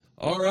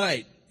All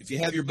right. If you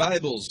have your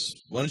Bibles,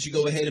 why don't you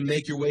go ahead and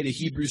make your way to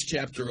Hebrews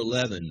chapter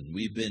 11.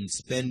 We've been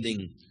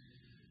spending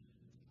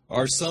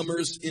our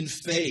summers in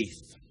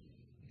faith,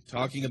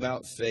 talking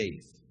about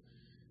faith.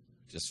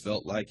 Just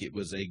felt like it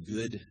was a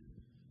good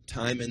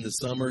time in the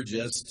summer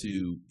just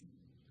to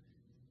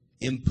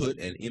input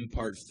and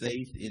impart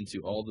faith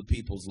into all the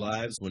people's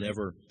lives.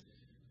 Whenever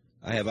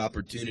I have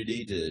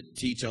opportunity to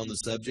teach on the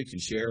subject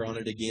and share on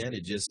it again,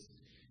 it just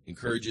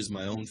encourages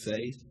my own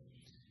faith.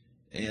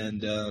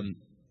 And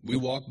we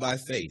walk by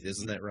faith,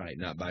 isn't that right?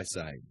 Not by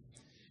sight.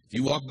 If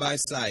you walk by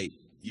sight,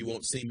 you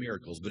won't see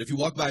miracles. But if you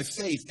walk by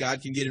faith,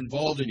 God can get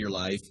involved in your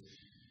life,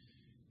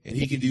 and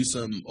He can do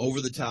some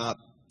over-the-top,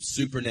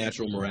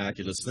 supernatural,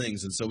 miraculous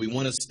things. And so we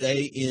want to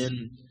stay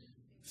in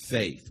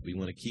faith. We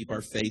want to keep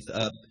our faith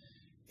up.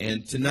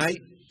 And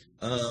tonight,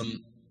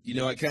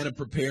 I kind of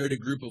prepared a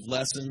group of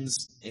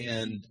lessons,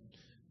 and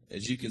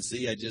as you can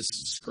see, I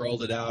just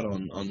scrawled it out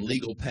on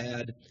legal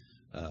pad.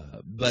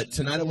 But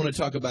tonight I want to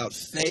talk about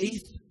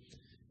faith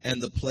and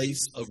the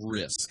place of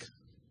risk.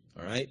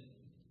 All right?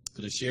 I'm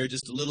going to share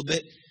just a little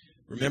bit.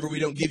 Remember, we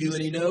don't give you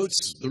any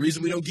notes. The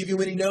reason we don't give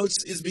you any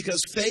notes is because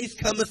faith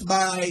cometh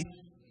by...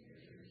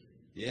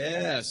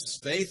 Yes,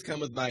 faith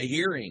cometh by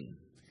hearing,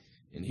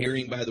 and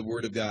hearing by the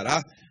word of God.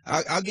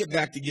 I'll get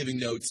back to giving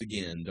notes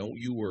again. Don't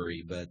you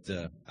worry. But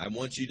I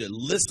want you to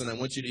listen. I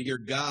want you to hear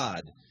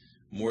God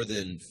more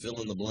than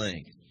fill in the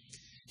blank.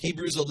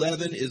 Hebrews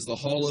 11 is the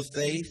hall of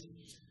faith.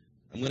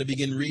 I'm going to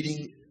begin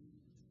reading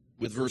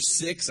with verse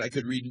 6. I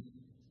could read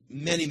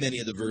many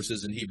of the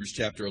verses in Hebrews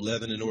chapter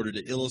 11 in order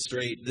to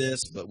illustrate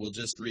this, but we'll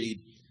just read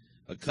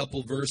a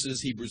couple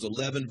verses. Hebrews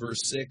 11, verse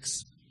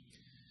 6.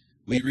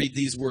 We read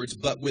these words,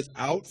 "But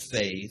without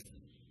faith,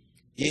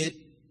 it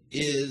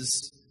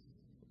is,"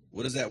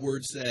 what does that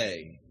word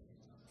say?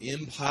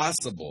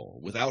 Impossible.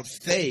 Without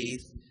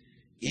faith,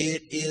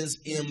 it is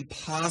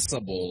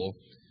impossible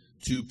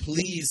to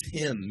please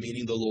Him,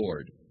 meaning the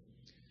Lord.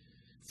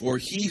 For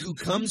he who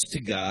comes to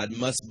God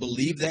must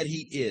believe that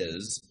He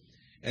is,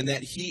 and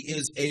that He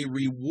is a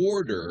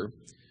rewarder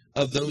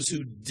of those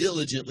who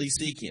diligently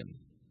seek Him.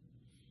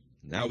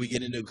 Now we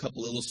get into a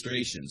couple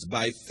illustrations.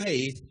 By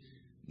faith,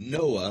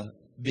 Noah,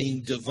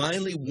 being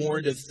divinely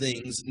warned of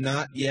things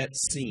not yet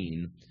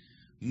seen,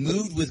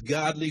 moved with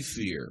godly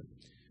fear,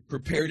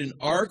 prepared an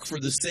ark for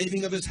the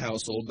saving of his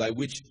household, by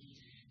which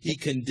he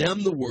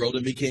condemned the world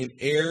and became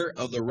heir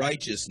of the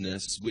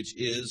righteousness which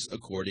is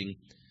according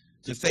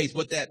to faith.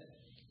 What that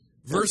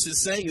verse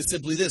is saying is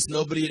simply this: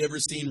 nobody had ever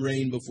seen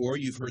rain before.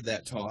 You've heard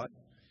that taught.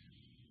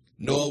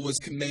 Noah was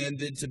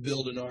commanded to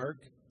build an ark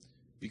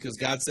because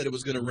God said it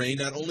was going to rain.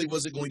 Not only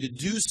was it going to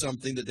do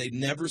something that they'd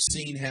never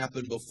seen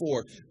happen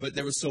before, but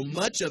there was so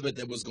much of it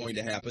that was going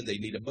to happen, they'd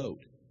need a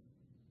boat.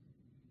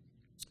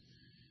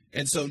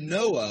 And so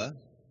Noah,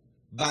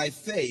 by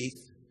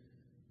faith,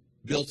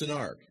 built an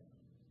ark.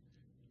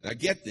 Now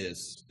get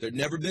this, there'd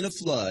never been a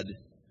flood,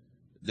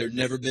 there'd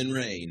never been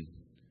rain.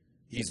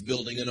 He's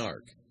building an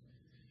ark.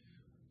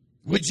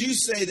 Would you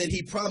say that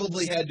he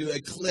probably had to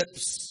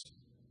eclipse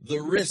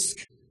the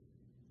risk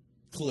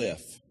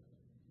cliff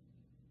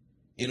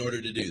in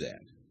order to do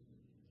that?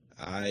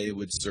 I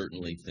would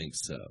certainly think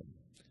so.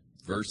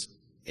 Verse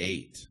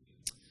 8.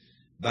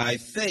 By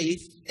faith,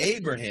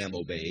 Abraham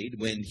obeyed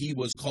when he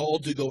was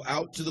called to go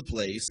out to the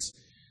place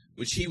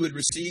which he would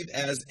receive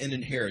as an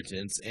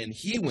inheritance, and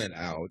he went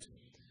out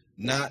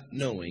not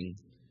knowing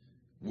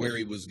where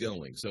he was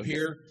going. So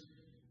here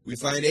we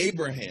find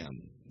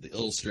Abraham, the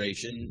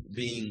illustration,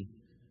 being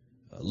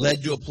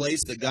led to a place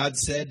that God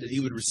said that he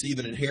would receive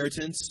an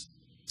inheritance,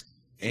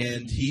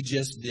 and he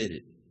just did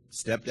it.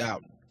 Stepped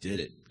out, did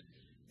it,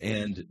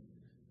 and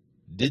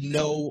didn't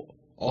know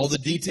all the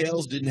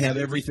details, didn't have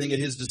everything at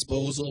his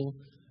disposal,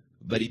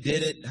 but he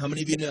did it. How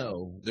many of you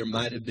know there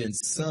might have been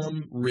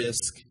some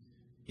risk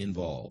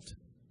involved?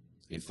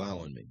 Are you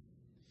following me?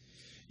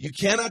 You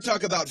cannot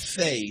talk about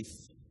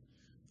faith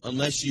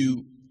unless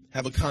you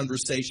have a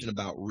conversation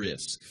about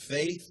risk.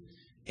 Faith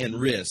and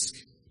risk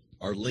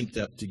are linked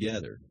up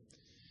together.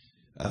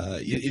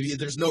 If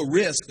there's no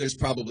risk, there's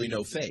probably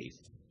no faith.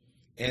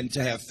 And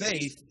to have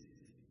faith,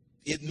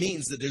 it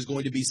means that there's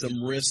going to be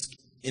some risk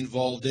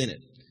involved in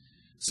it.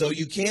 So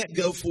you can't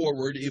go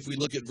forward, if we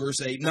look at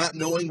verse 8, not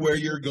knowing where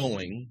you're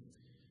going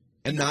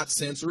and not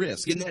sense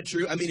risk. Isn't that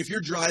true? I mean, if you're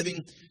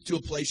driving to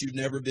a place you've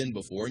never been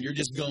before and you're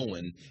just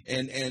going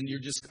and you're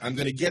just, I'm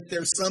going to get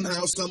there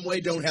somehow, some way,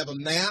 don't have a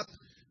map,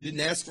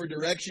 didn't ask for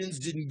directions,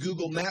 didn't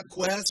Google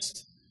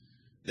MapQuest,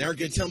 they aren't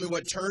going to tell me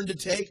what turn to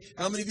take.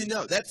 How many of you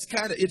know? That's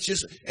kind of, it's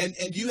just, and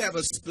you have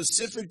a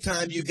specific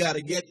time you've got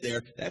to get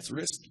there. That's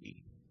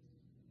risky.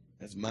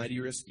 That's mighty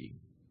risky.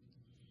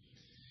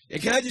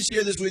 And can I just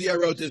share this with you? I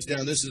wrote this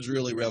down. This is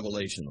really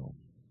revelational.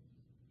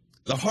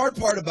 The hard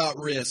part about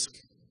risk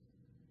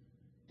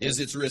is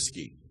it's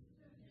risky.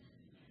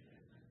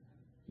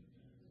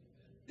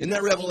 Isn't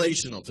that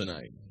revelational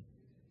tonight?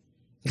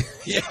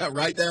 Yeah,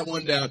 write that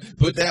one down.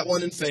 Put that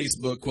one in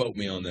Facebook. Quote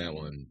me on that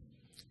one.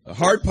 The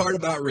hard part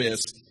about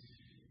risk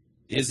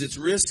is it's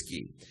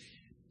risky.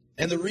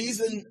 And the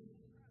reason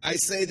I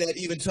say that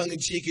even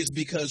tongue-in-cheek is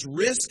because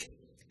risk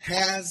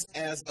has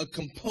as a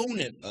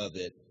component of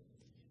it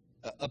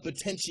a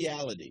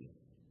potentiality.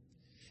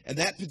 And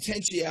that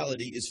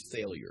potentiality is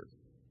failure.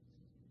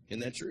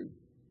 Isn't that true?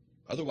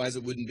 Otherwise,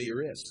 it wouldn't be a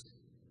risk.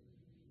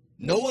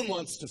 No one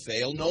wants to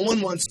fail. No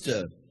one wants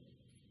to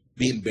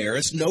be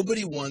embarrassed.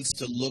 Nobody wants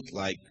to look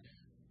like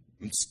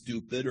I'm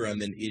stupid or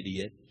I'm an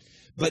idiot.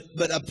 But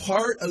a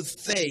part of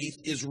faith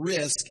is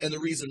risk, and the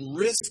reason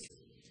risk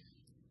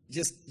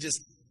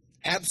just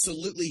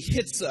absolutely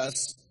hits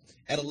us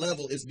at a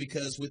level is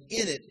because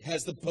within it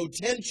has the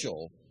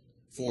potential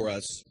for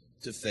us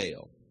to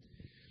fail.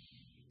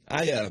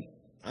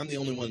 I'm the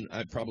only one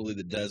probably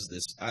that does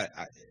this.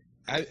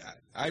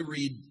 I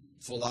read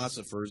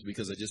philosophers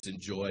because I just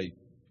enjoy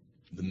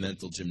the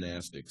mental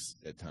gymnastics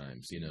at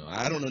times.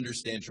 I don't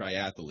understand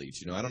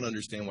triathletes. I don't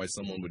understand why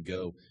someone would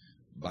go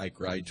bike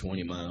ride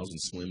 20 miles and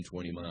swim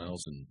 20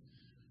 miles and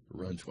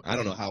run 20. I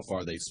don't know how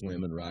far they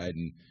swim and ride,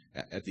 and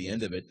at the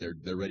end of it,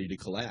 they're ready to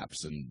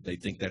collapse, and they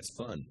think that's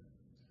fun.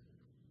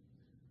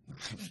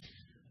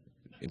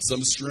 In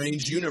some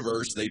strange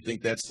universe, they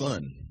think that's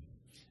fun.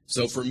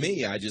 So for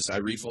me, I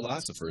read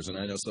philosophers, and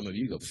I know some of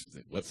you go,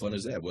 what fun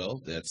is that? Well,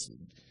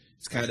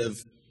 it's kind of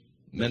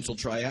mental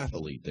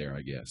triathlete there,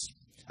 I guess.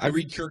 I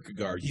read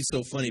Kierkegaard. He's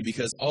so funny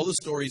because all the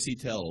stories he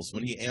tells,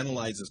 when he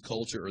analyzes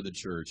culture or the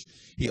church,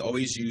 he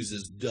always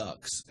uses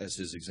ducks as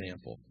his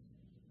example.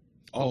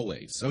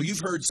 Always. So you've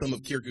heard some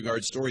of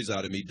Kierkegaard's stories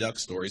out of me, duck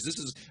stories.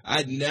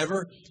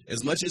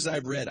 As much as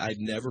I've read, I'd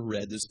never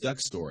read this duck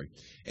story.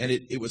 And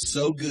it was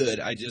so good,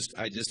 I just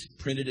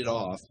printed it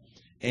off.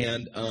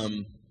 And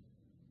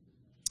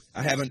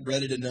I haven't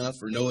read it enough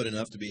or know it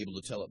enough to be able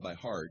to tell it by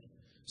heart.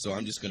 So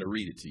I'm just going to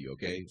read it to you,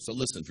 okay? So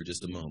listen for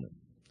just a moment.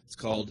 It's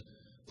called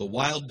The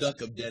Wild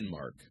Duck of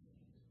Denmark.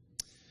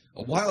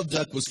 A wild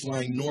duck was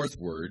flying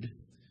northward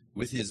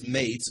with his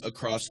mates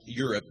across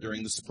Europe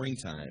during the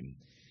springtime.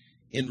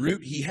 En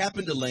route, he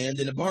happened to land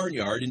in a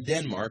barnyard in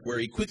Denmark where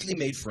he quickly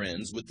made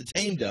friends with the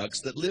tame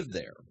ducks that lived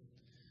there.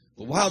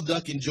 The wild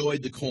duck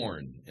enjoyed the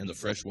corn and the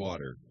fresh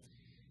water.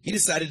 He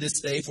decided to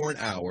stay for an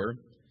hour,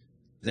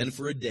 then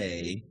for a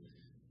day,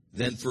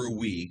 then for a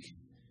week,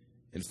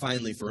 and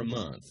finally for a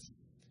month.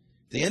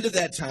 At the end of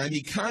that time,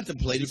 he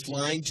contemplated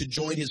flying to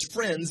join his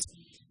friends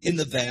in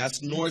the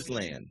vast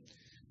Northland.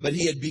 But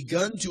he had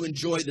begun to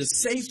enjoy the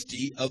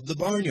safety of the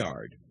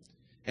barnyard,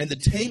 and the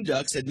tame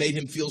ducks had made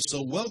him feel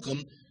so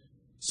welcome,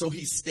 so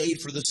he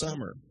stayed for the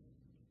summer.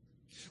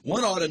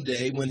 One autumn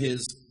day, when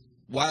his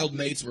wild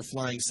mates were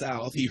flying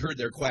south, he heard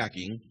their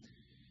quacking.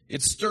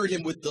 It stirred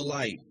him with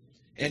delight,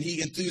 and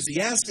he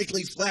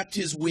enthusiastically flapped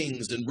his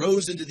wings and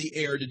rose into the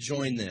air to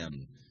join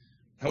them.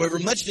 However,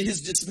 much to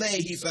his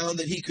dismay, he found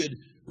that he could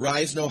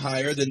rise no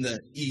higher than the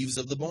eaves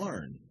of the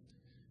barn.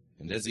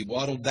 And as he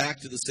waddled back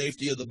to the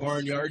safety of the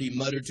barnyard, he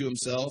muttered to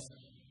himself,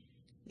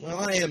 "Well,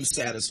 I am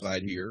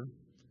satisfied here.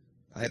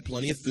 I have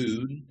plenty of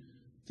food.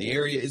 The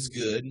area is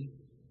good.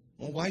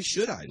 Well, why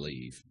should I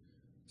leave?"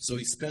 So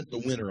he spent the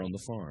winter on the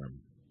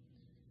farm.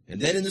 And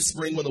then in the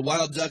spring, when the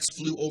wild ducks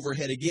flew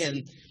overhead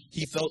again,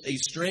 he felt a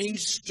strange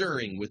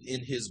stirring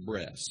within his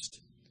breast.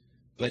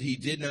 But he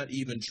did not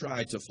even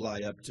try to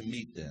fly up to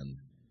meet them.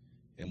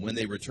 And when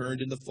they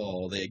returned in the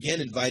fall, they again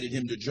invited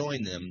him to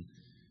join them.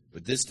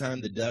 But this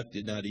time the duck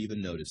did not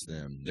even notice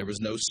them. There was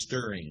no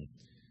stirring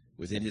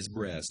within his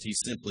breast. He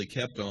simply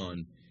kept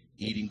on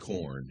eating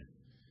corn,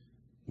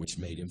 which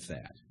made him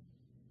fat.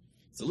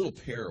 It's a little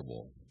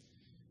parable.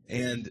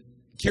 And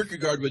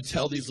Kierkegaard would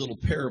tell these little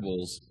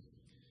parables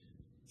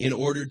in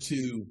order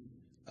to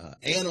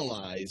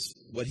analyze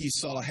what he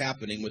saw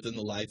happening within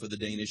the life of the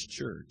Danish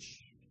church.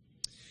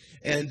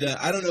 And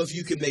I don't know if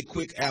you can make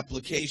quick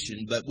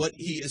application, but what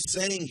he is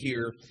saying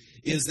here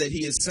is that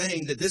he is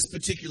saying that this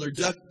particular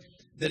duck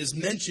that is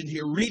mentioned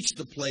here reached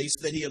the place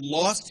that he had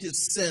lost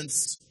his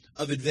sense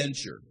of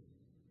adventure.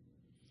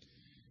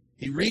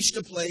 He reached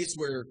a place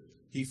where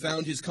he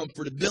found his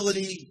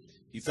comfortability,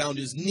 he found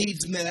his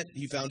needs met,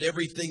 he found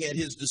everything at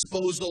his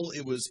disposal.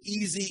 It was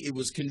easy, it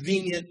was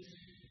convenient,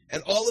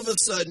 and all of a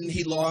sudden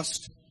he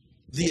lost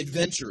the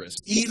adventurous,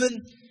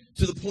 even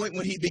to the point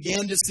when he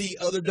began to see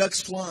other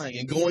ducks flying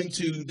and going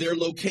to their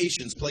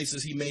locations,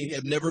 places he may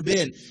have never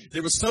been.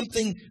 There was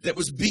something that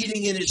was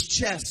beating in his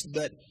chest,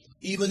 but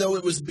even though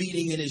it was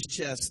beating in his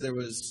chest, there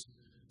was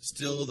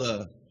still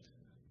the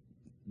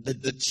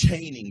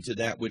chaining to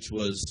that which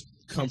was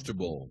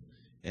comfortable,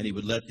 and he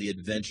would let the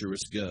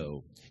adventurous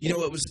go. You know,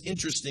 what was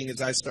interesting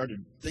as I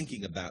started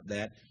thinking about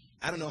that,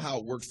 I don't know how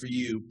it worked for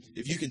you.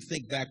 If you can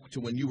think back to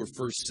when you were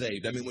first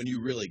saved, I mean, when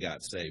you really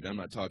got saved. I'm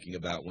not talking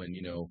about when,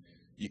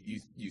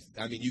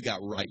 you got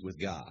right with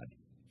God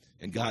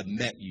and God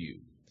met you.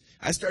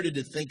 I started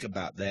to think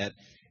about that,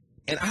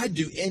 and I'd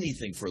do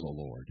anything for the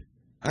Lord.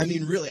 I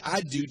mean, really,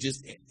 I'd do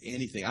just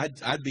anything.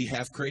 I'd be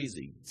half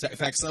crazy. In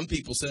fact, some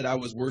people said I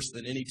was worse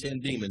than any 10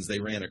 demons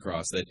they ran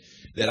across,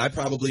 that I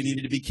probably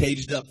needed to be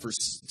caged up for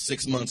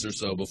 6 months or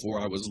so before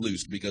I was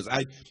loosed, because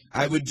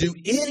I would do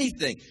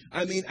anything.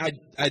 I mean,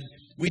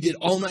 We did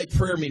all-night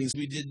prayer meetings.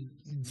 We did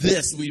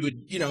this. We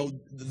would,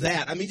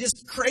 that. I mean,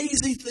 just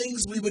crazy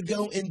things we would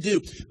go and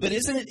do. But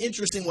isn't it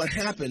interesting what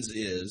happens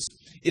is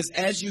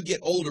as you get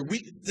older,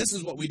 this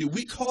is what we do.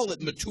 We call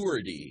it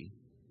maturity.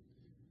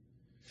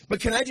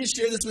 But can I just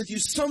share this with you?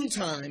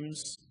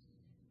 Sometimes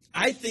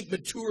I think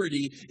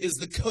maturity is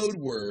the code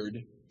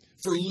word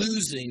for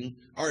losing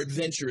our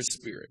adventurous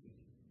spirit.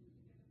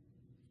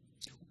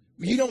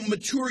 You don't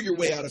mature your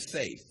way out of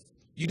faith.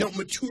 You don't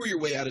mature your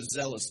way out of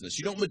zealousness.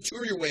 You don't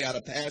mature your way out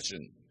of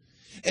passion.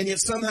 And yet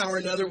somehow or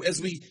another, as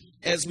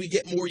we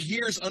get more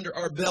years under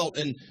our belt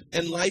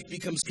and life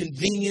becomes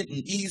convenient and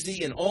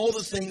easy and all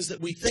the things that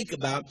we think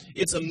about,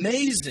 it's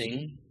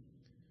amazing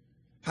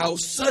how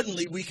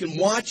suddenly we can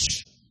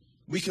watch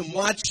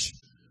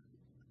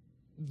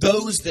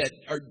those that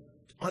are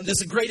on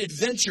this great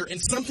adventure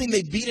and something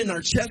they beat in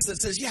our chest that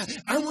says, yeah,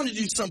 I want to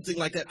do something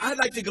like that. I'd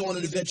like to go on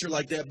an adventure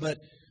like that,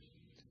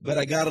 but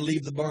I got to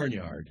leave the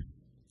barnyard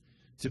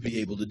to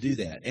be able to do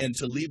that. And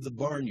to leave the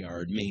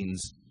barnyard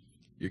means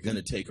you're going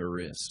to take a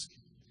risk.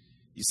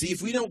 You see,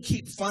 if we don't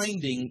keep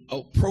finding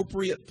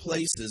appropriate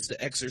places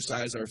to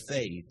exercise our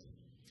faith,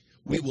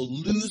 we will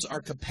lose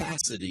our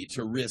capacity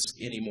to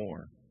risk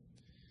anymore.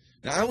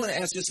 Now, I want to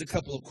ask just a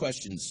couple of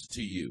questions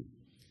to you.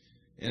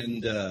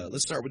 And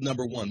let's start with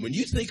number one. When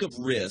you think of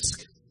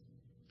risk,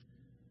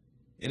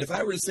 and if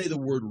I were to say the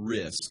word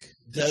risk,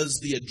 does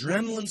the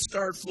adrenaline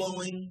start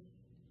flowing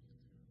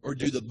or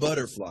do the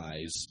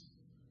butterflies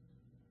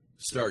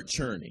start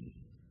churning?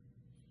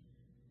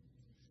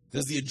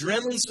 Does the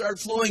adrenaline start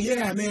flowing?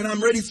 Yeah, man,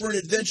 I'm ready for an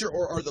adventure.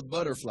 Or are the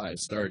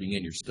butterflies starting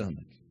in your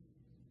stomach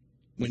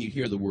when you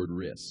hear the word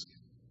risk?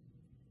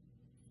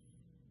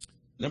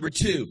 Number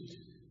two,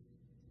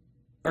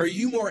 are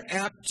you more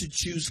apt to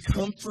choose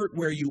comfort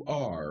where you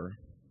are,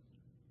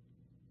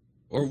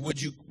 or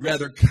would you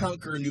rather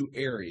conquer new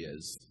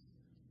areas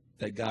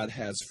that God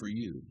has for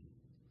you?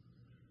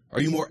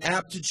 Are you more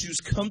apt to choose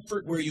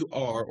comfort where you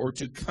are or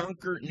to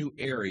conquer new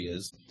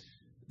areas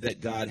that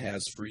God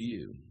has for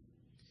you?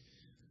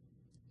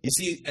 You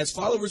see, as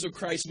followers of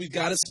Christ, we've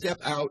got to step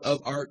out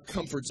of our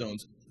comfort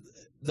zones.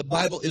 The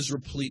Bible is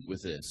replete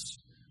with this.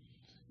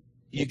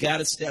 You got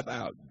to step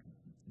out.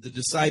 The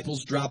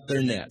disciples dropped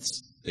their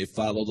nets. They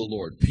followed the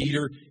Lord.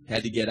 Peter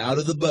had to get out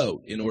of the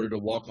boat in order to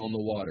walk on the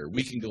water.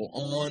 We can go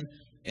on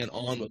and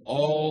on with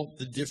all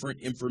the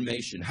different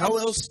information. How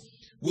else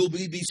will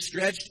we be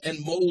stretched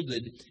and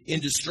molded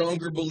into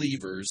stronger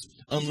believers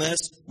unless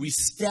we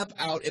step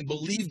out and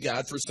believe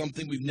God for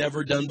something we've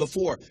never done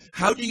before?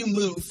 How do you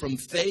move from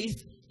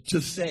faith to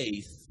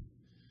faith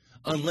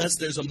unless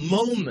there's a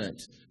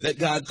moment that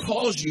God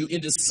calls you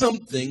into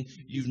something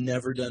you've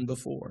never done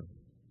before?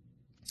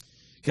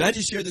 Can I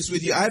just share this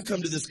with you? I've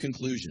come to this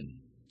conclusion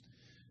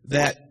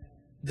that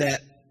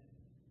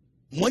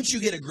once you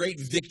get a great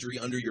victory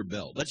under your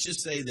belt, let's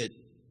just say that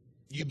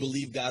you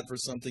believe God for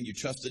something, you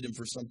trusted Him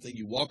for something,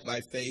 you walked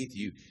by faith,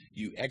 you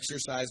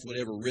exercised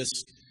whatever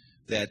risk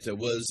that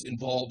was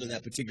involved in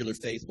that particular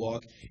faith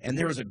walk, and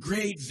there was a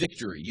great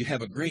victory. You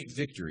have a great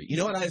victory. You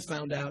know what I have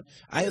found out?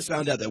 I have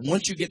found out that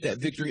once you get that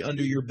victory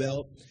under your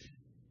belt,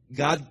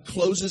 God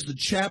closes the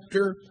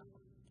chapter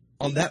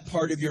on that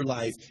part of your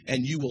life,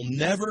 and you will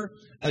never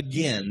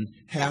again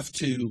have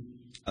to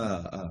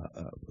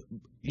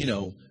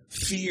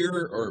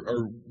fear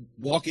or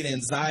walk in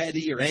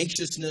anxiety or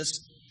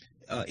anxiousness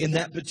in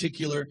that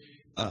particular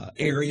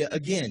area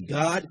again.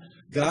 God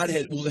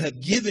will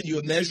have given you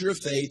a measure of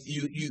faith.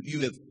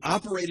 You have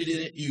operated in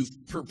it. You've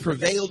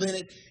prevailed in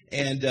it.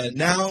 And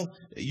now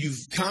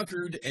you've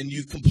conquered and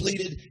you've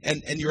completed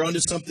and you're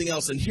onto something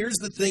else. And here's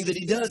the thing that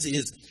He does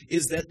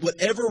is that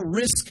whatever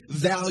risk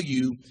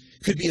value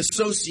could be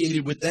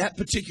associated with that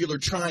particular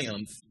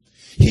triumph,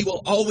 He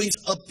will always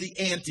up the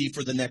ante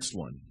for the next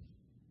one.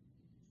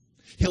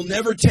 He'll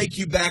never take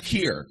you back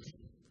here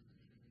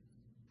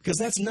because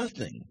that's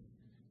nothing.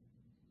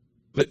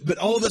 But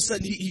all of a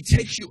sudden, he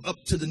takes you up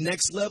to the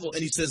next level,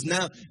 and He says,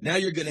 now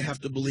you're going to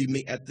have to believe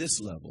me at this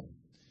level.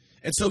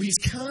 And so He's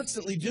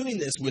constantly doing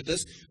this with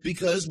us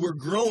because we're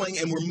growing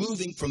and we're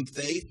moving from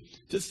faith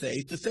to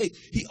faith to faith.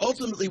 He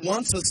ultimately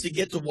wants us to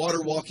get to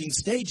water walking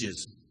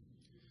stages.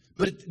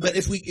 But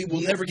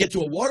we'll never get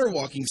to a water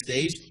walking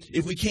stage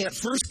if we can't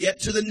first get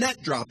to the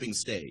net dropping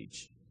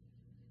stage.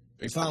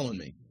 Are you following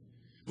me?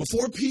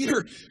 Before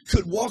Peter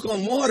could walk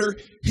on water,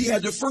 he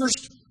had to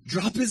first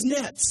drop his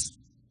nets.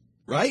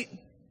 Right?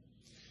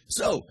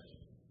 So,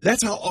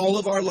 that's how all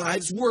of our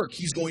lives work.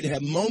 He's going to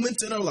have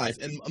moments in our life,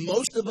 and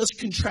most of us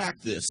can track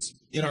this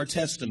in our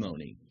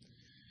testimony.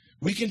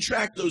 We can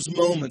track those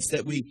moments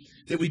that we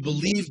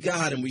believed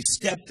God and we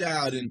stepped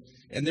out and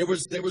there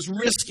was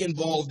risk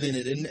involved in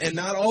it, and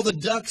not all the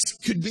ducks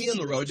could be in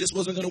the row. It just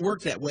wasn't going to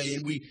work that way.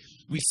 And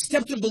we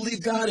stepped and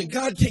believed God, and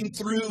God came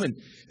through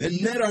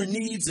and met our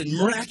needs, and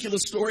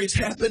miraculous stories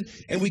happen,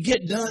 and we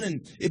get done,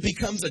 and it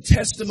becomes a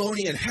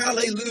testimony, and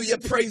hallelujah,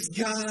 praise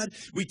God.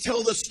 We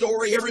tell the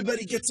story.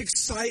 Everybody gets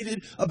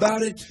excited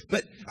about it.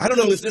 But I don't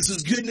know if this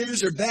is good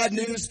news or bad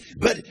news,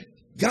 but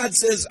God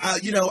says, I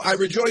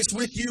rejoice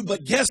with you,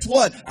 but guess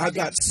what? I've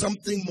got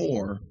something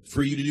more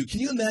for you to do. Can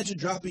you imagine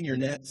dropping your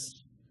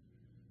nets?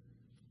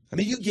 I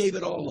mean, you gave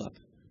it all up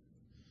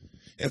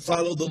and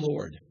followed the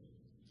Lord.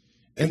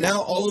 And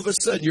now all of a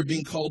sudden you're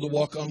being called to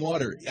walk on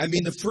water. I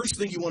mean, the first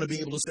thing you want to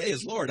be able to say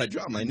is, Lord, I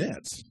dropped my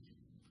nets.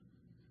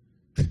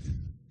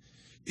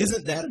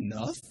 Isn't that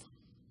enough?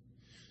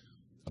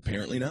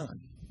 Apparently not.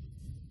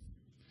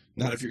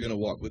 Not if you're going to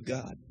walk with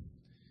God.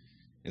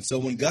 And so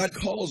when God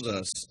calls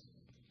us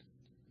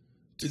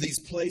to these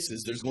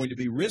places, there's going to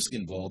be risk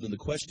involved, and the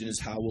question is,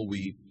 how will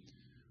we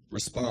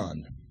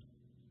respond?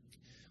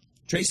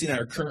 Tracy and I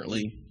are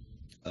currently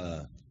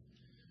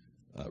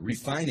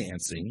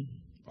refinancing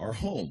our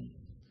home.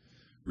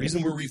 The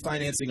reason we're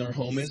refinancing our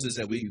home is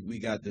that we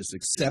found this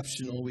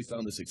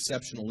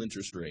exceptional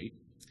interest rate,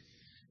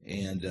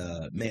 and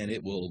man,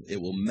 it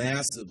will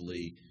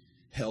massively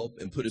help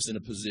and put us in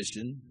a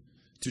position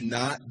to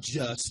not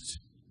just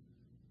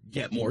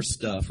get more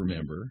stuff,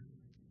 remember,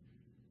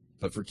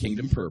 but for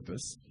kingdom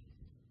purpose.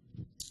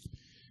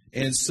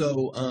 And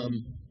so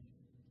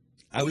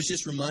I was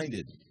just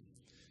reminded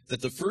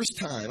that I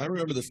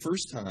remember the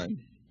first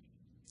time,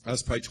 I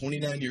was probably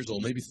 29 years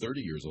old, maybe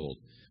 30 years old,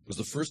 was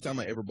the first time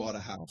I ever bought a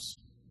house.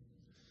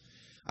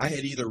 I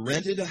had either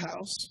rented a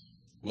house.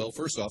 Well,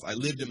 first off, I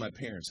lived in my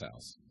parents'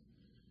 house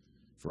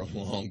for a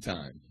long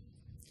time.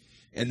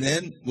 And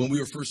then when we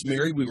were first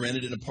married, we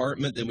rented an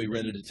apartment, then we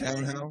rented a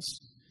townhouse.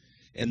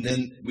 And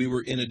then we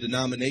were in a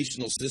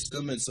denominational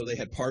system, and so they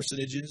had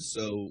parsonages,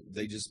 so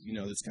they just,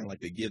 it's kind of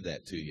like they give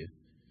that to you.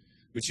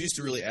 Which used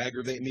to really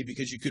aggravate me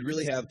because you could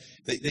really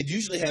they'd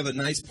usually have a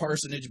nice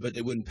parsonage, but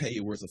they wouldn't pay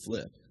you worth a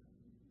flip.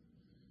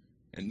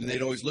 And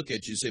they'd always look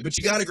at you and say, but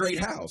you got a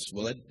great house.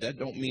 Well, that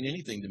don't mean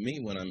anything to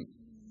me when I'm,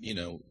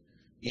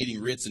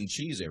 eating Ritz and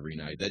cheese every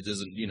night. That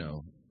doesn't,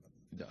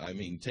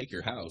 take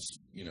your house,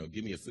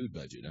 give me a food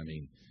budget.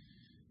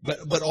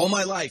 But all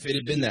my life it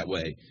had been that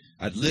way.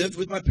 I'd lived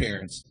with my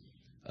parents.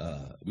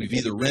 We've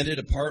either rented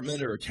an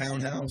apartment or a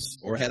townhouse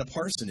or had a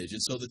parsonage.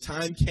 And so the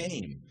time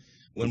came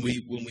when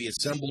we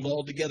assembled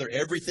all together,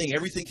 everything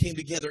came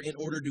together in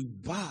order to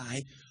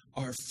buy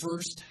our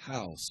first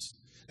house.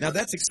 Now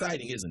that's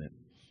exciting, isn't it?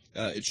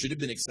 It should have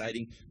been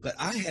exciting, but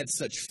I had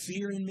such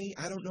fear in me.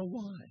 I don't know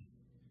why.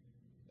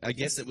 I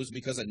guess it was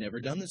because I'd never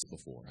done this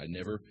before. I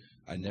never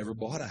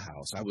bought a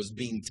house. I was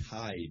being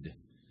tied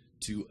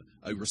to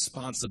a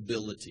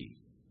responsibility,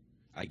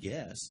 I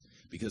guess,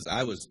 because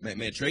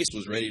Trace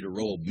was ready to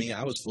roll.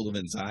 I was full of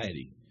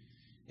anxiety.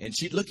 And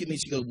she'd look at me,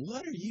 she'd go,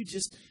 what are you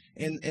just,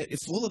 and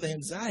it's full of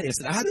anxiety. I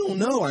said, I don't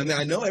know.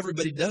 I know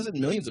everybody does it.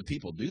 Millions of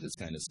people do this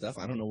kind of stuff.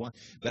 I don't know why.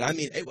 But I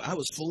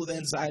was full of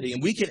anxiety.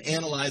 And we can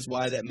analyze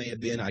why that may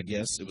have been. I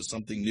guess it was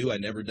something new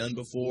I'd never done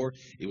before.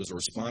 It was a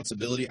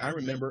responsibility. I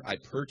remember I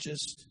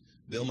purchased,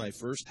 Bill, my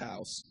first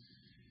house.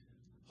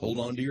 Hold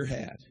on to your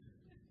hat.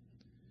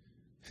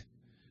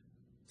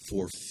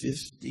 For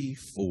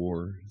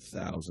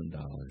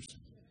 $54,000.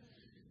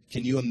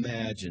 Can you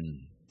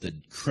imagine the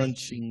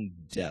crunching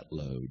debt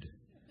load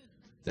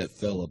that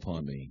fell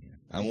upon me?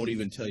 I won't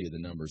even tell you the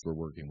numbers we're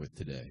working with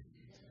today.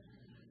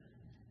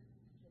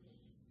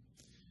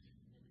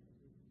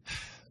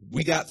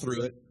 We got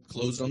through it,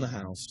 closed on the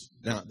house.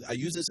 Now, I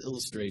use this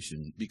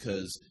illustration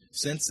because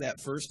since that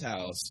first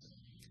house,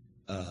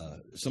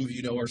 some of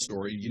you know our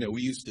story.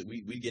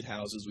 We get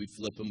houses, we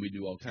flip them, we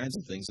do all kinds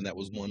of things, and that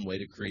was one way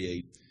to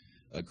create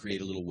a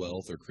little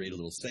wealth or create a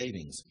little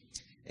savings.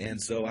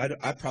 And so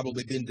I've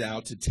probably been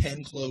down to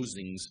 10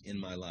 closings in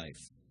my life.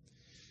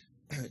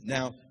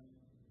 Now,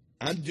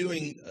 I'm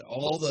doing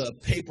all the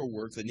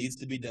paperwork that needs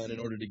to be done in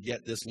order to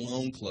get this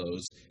loan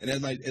closed. And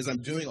as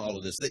I'm doing all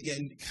of this,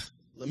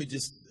 let me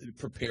just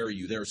prepare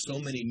you. There are so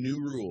many new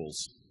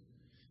rules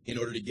in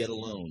order to get a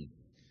loan.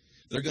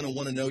 They're going to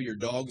want to know your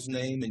dog's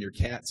name and your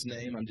cat's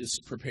name. I'm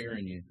just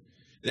preparing you.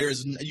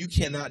 You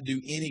cannot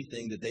do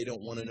anything that they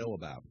don't want to know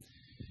about.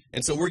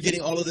 And so we're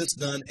getting all of this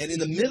done. And in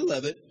the middle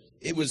of it,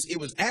 it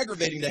was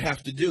aggravating to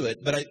have to do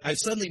it, but I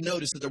suddenly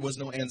noticed that there was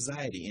no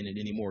anxiety in it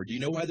anymore. Do you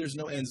know why there's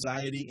no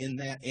anxiety in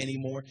that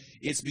anymore?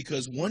 It's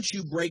because once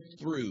you break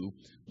through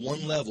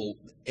one level,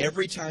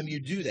 every time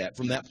you do that,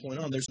 from that point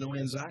on, there's no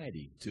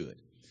anxiety to it.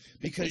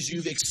 Because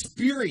you've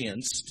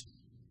experienced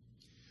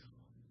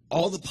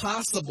all the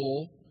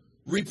possible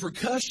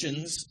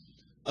repercussions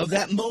of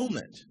that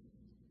moment.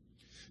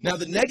 Now,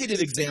 the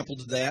negative example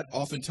to that,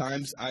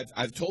 oftentimes,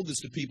 I've told this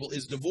to people,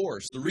 is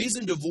divorce. The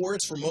reason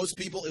divorce for most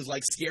people is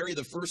like scary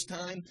the first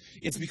time,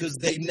 it's because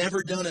they've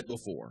never done it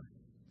before.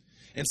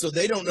 And so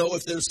they don't know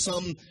if there's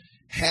some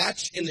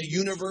hatch in the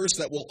universe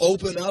that will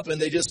open up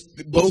and they just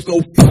both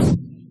go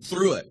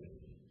through it.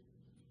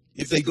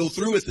 If they go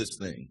through with this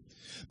thing.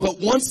 But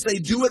once they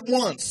do it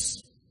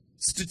once,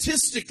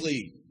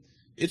 statistically,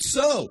 it's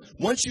so.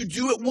 Once you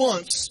do it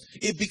once,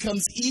 it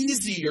becomes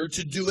easier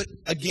to do it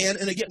again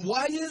and again.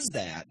 Why is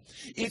that?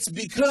 It's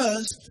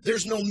because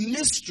there's no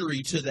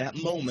mystery to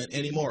that moment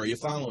anymore. Are you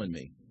following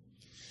me?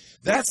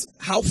 That's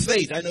how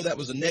faith, I know that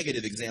was a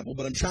negative example,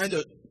 but I'm trying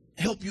to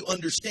help you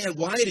understand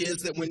why it is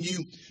that when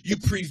you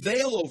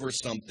prevail over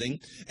something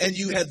and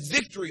you have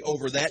victory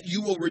over that,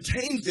 you will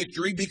retain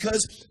victory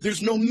because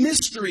there's no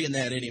mystery in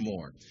that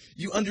anymore.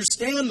 You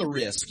understand the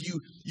risk.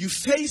 You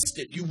faced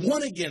it. You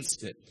won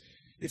against it.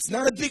 It's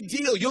not a big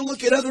deal. You'll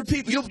look at other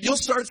people. You'll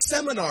start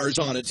seminars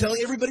on it,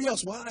 telling everybody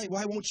else, why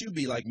won't you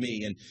be like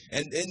me?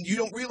 And you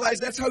don't realize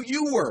that's how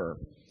you were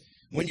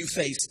when you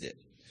faced it.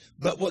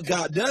 But what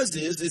God does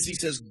is he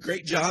says,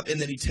 great job, and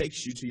then he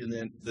takes you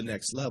to the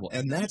next level.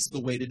 And that's the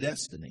way to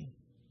destiny.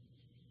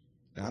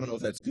 Now, I don't know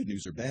if that's good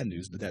news or bad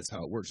news, but that's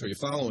how it works. Are you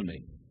following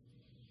me?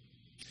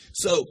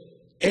 So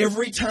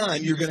every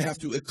time you're going to have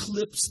to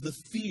eclipse the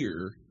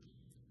fear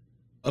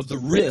of the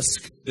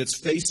risk that's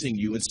facing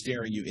you and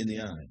staring you in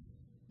the eye.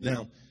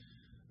 Now,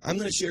 I'm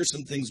going to share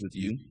some things with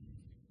you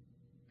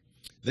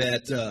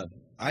that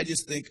I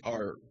just think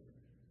are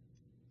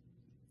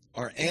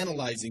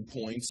analyzing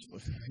points.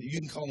 You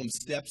can call them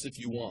steps if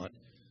you want.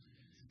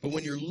 But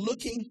when you're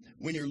looking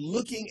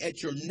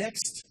at your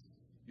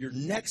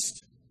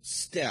next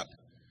step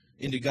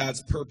into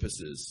God's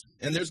purposes,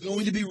 and there's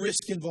going to be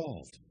risk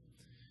involved.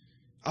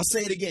 I'll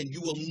say it again,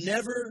 you will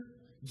never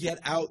get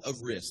out of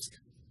risk.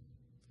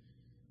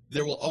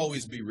 There will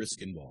always be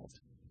risk involved.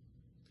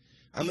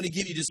 I'm going to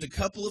give you just a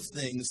couple of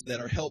things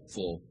that are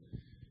helpful,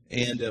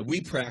 and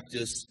we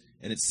practice,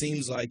 and it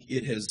seems like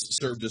it has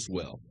served us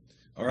well.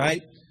 All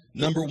right?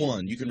 Number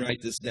one, you can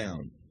write this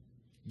down.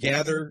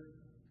 Gather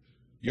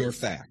your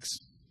facts.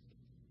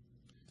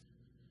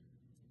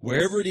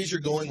 Wherever it is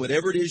you're going,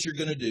 whatever it is you're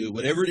going to do,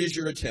 whatever it is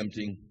you're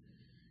attempting,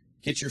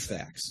 get your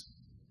facts.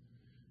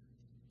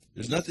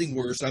 There's nothing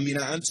worse. I mean,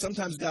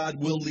 sometimes God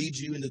will lead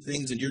you into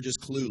things and you're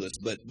just clueless,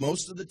 but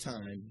most of the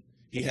time,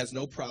 he has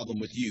no problem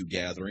with you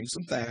gathering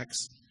some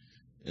facts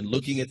and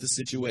looking at the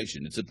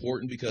situation. It's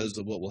important because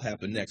of what will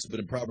happen next. But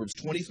in Proverbs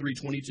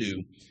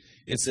 23:22,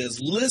 it says,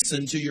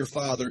 listen to your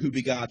father who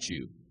begot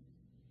you,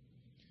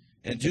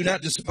 and do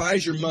not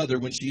despise your mother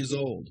when she is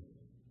old.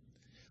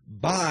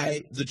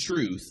 Buy the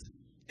truth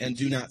and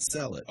do not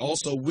sell it.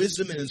 Also,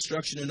 wisdom and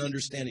instruction and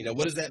understanding. Now,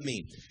 what does that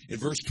mean? In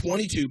verse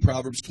 22,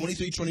 Proverbs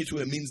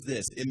 23:22, it means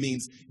this. It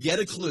means, get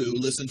a clue,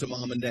 listen to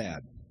mom and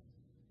dad.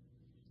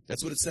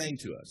 That's what it's saying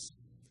to us.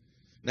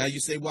 Now,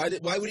 you say, why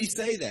would he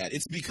say that?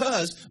 It's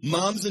because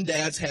moms and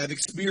dads have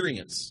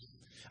experience.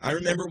 I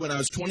remember when I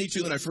was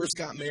 22 and I first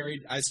got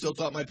married, I still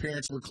thought my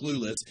parents were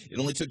clueless. It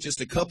only took just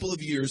a couple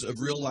of years of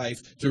real life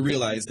to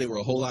realize they were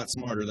a whole lot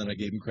smarter than I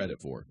gave them credit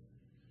for.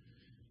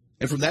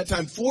 And from that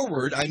time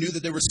forward, I knew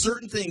that there were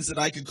certain things that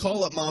I could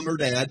call up mom or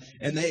dad,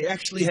 and they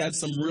actually had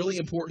some really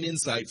important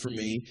insight for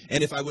me.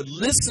 And if I would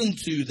listen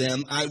to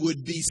them, I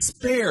would be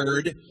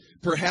spared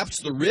perhaps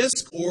the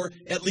risk, or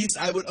at least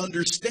I would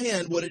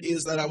understand what it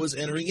is that I was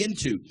entering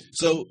into.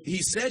 So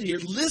he said here,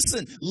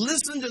 listen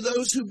to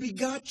those who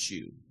begot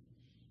you.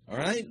 All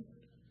right?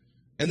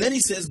 And then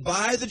he says,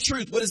 buy the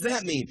truth. What does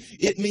that mean?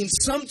 It means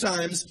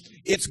sometimes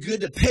it's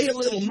good to pay a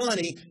little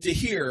money to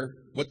hear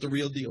what the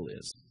real deal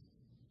is.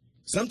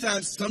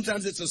 Sometimes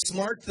it's a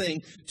smart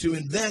thing to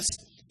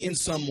invest in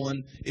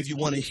someone if you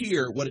want to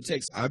hear what it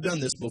takes. I've done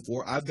this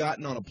before. I've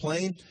gotten on a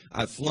plane.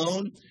 I've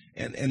flown.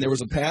 And there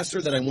was a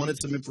pastor that I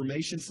wanted some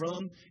information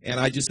from, and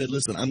I just said,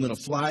 listen, I'm going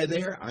to fly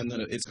there. I'm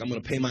going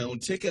to pay my own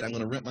ticket. I'm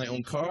going to rent my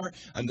own car.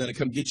 I'm going to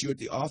come get you at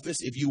the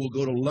office. If you will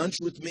go to lunch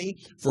with me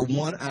for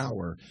 1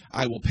 hour,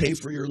 I will pay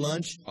for your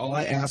lunch. All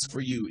I ask for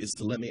you is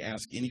to let me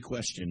ask any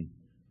question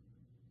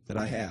that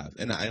I have.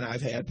 And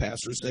I've had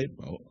pastors say,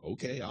 oh,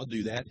 okay, I'll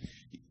do that.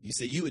 You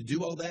say, you would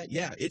do all that?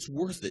 Yeah, it's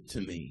worth it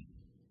to me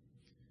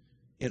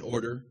in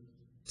order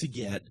to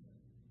get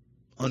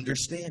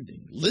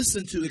understanding.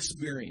 Listen to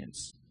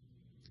experience.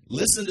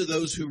 Listen to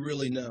those who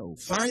really know.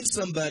 Find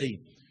somebody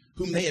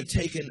who may have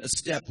taken a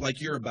step like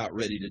you're about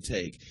ready to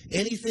take.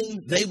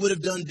 Anything they would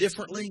have done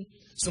differently,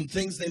 some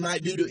things they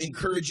might do to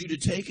encourage you to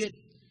take it.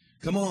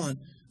 Come on,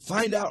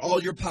 find out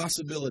all your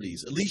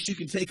possibilities. At least you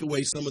can take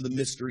away some of the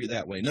mystery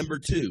that way. Number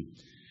 2,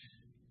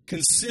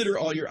 consider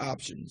all your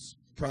options.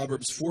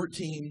 Proverbs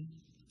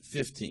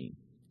 14:15.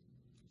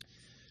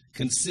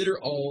 Consider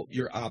all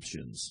your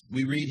options.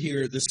 We read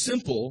here, the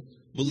simple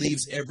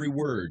believes every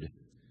word,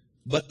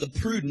 but the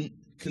prudent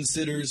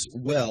considers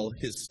well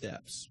his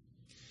steps.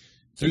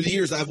 Through the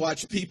years, I've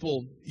watched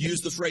people use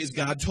the phrase,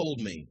 God told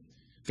me.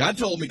 God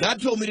told me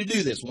to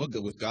do this. Well,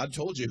 if God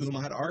told you, who am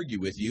I to argue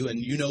with you? And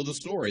you know the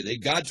story.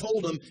 God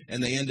told them,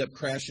 and they end up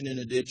crashing in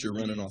a ditch or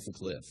running off a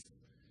cliff.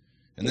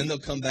 And then they'll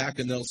come back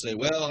and they'll say,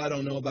 well, I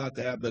don't know about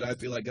that, but I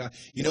feel like God.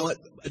 You know what?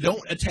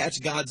 Don't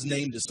attach God's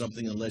name to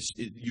something unless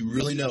you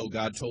really know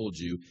God told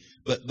you.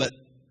 But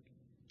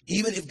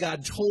even if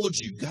God told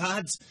you,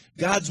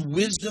 God's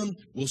wisdom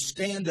will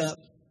stand up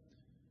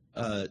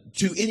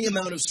to any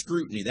amount of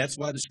scrutiny. That's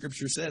why the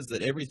scripture says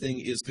that everything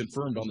is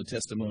confirmed on the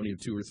testimony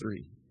of 2 or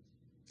 3.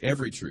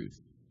 Every truth.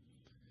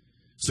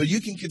 So you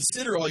can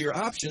consider all your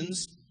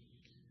options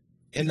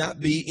and not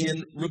be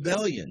in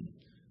rebellion.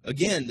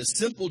 Again, the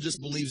simple just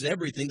believes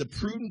everything. The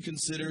prudent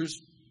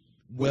considers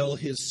well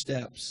his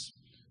steps.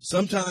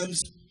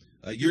 Sometimes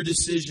your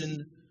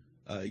decision,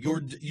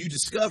 you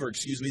discover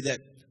that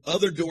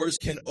other doors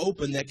can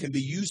open that can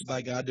be used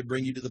by God to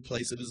bring you to the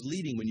place of his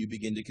leading when you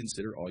begin to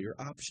consider all your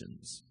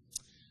options.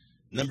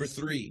 Number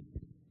 3,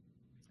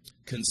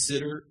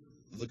 consider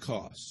the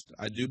cost.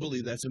 I do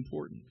believe that's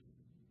important.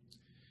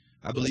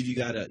 I believe you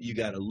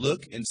gotta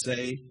look and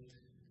say,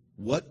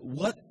 what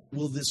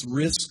will this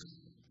risk?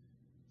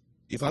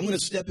 If I'm going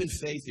to step in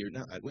faith here,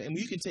 now, and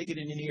you can take it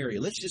in any area.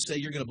 Let's just say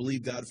you're going to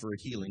believe God for a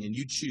healing, and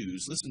you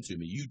choose, listen to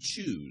me, you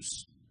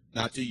choose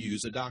not to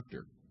use a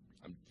doctor.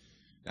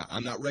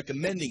 I'm not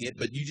recommending it,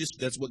 but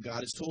that's what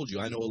God has told you.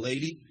 I know a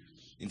lady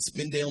in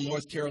Spindale,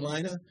 North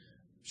Carolina.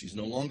 She's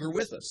no longer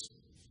with us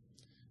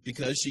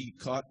because she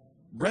caught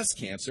breast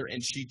cancer,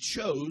 and she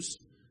chose,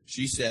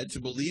 she said,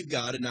 to believe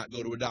God and not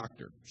go to a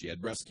doctor. She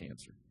had breast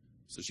cancer.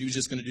 So she was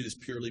just going to do this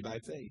purely by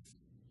faith.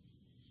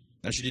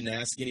 Now, she didn't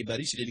ask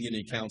anybody. She didn't get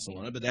any counsel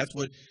on it, but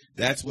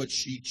that's what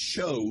she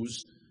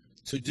chose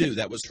to do.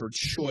 That was her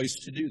choice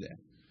to do that.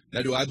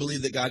 Now, do I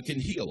believe that God can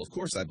heal? Of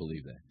course I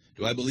believe that.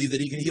 Do I believe that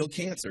he can heal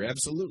cancer?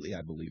 Absolutely,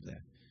 I believe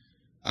that.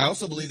 I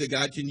also believe that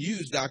God can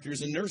use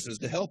doctors and nurses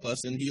to help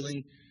us in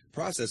healing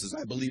processes.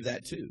 I believe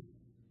that too.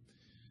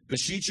 But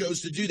she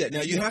chose to do that.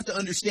 Now, you have to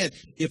understand,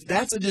 if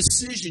that's a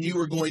decision you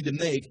were going to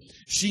make,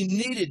 she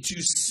needed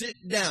to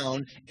sit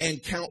down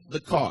and count the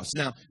cost.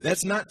 Now,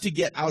 that's not to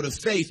get out of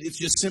faith. It's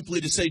just simply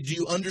to say, do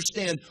you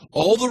understand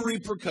all the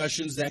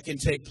repercussions that can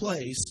take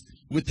place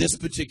with this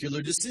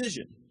particular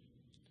decision?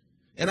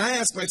 And I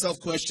ask myself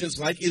questions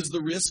like, is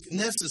the risk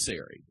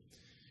necessary?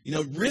 You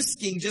know,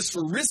 risking just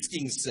for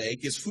risking's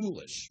sake is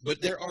foolish.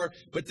 But there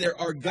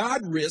are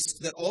God risks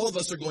that all of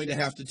us are going to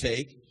have to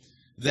take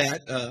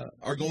that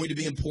are going to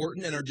be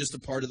important and are just a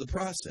part of the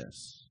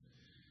process.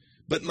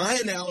 But my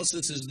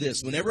analysis is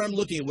this. Whenever I'm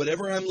looking at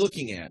whatever I'm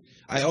looking at,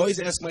 I always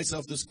ask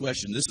myself this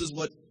question. This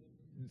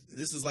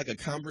is like a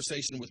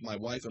conversation with my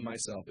wife and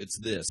myself. It's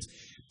this.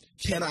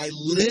 Can I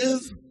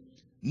live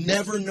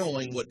never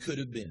knowing what could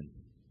have been?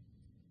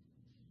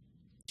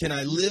 Can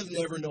I live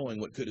never knowing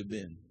what could have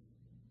been?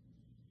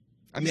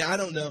 I mean, I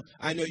don't know.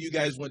 I know you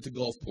guys went to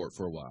Gulfport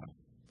for a while.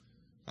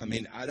 I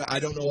mean, I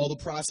don't know all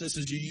the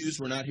processes you use.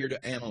 We're not here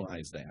to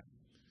analyze that.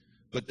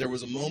 But there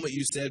was a moment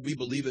you said, we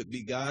believe it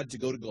be God to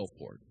go to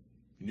Gulfport.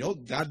 You know,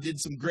 God did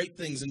some great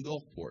things in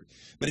Gulfport.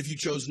 But if you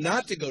chose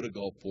not to go to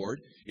Gulfport,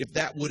 if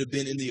that would have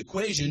been in the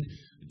equation,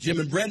 Jim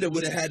and Brenda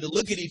would have had to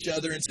look at each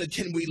other and said,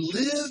 can we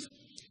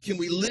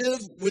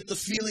live with the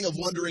feeling of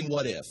wondering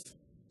what if?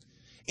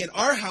 In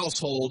our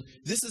household,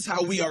 this is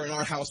how we are in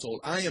our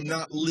household. I am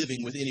not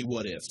living with any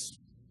what ifs.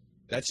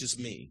 That's just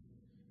me.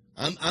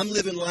 I'm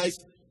living life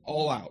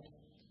all out.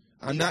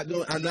 I'm not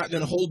going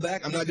to hold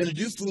back. I'm not going to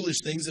do foolish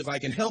things if I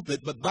can help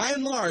it. But by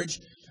and large,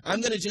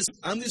 I'm just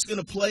going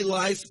to play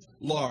life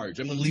large.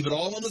 I'm going to leave it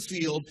all on the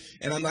field,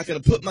 and I'm not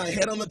going to put my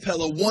head on the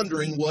pillow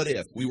wondering what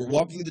if. We were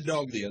walking the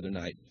dog the other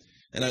night,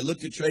 and I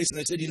looked at Trace and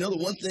I said, you know, the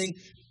one thing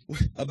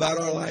about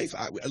our life,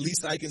 at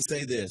least I can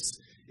say this,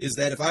 is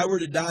that if I were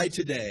to die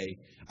today,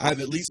 I've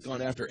at least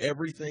gone after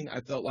everything I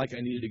felt like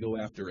I needed to go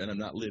after, and I'm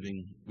not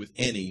living with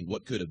any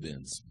what could have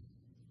been.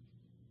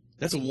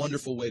 That's a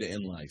wonderful way to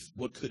end life.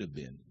 What could have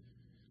been.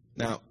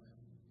 Now,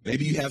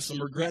 maybe you have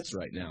some regrets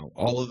right now.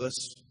 All of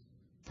us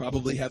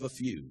probably have a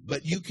few.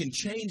 But you can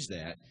change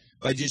that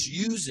by just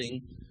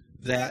using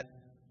that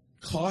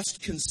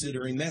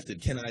cost-considering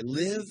method. Can I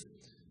live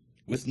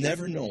with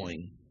never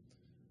knowing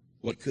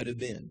what could have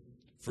been?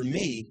 For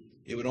me,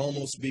 it would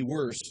almost be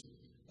worse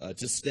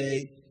to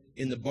stay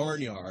in the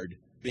barnyard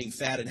being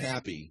fat and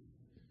happy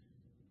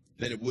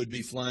than it would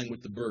be flying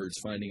with the birds,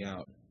 finding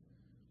out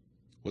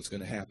what's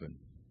going to happen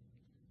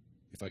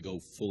if I go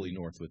fully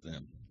north with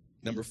them.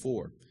 Number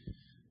 4,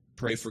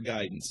 pray for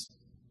guidance.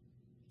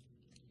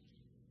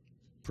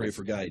 Pray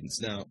for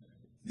guidance. Now,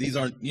 these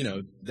aren't,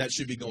 that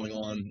should be going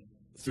on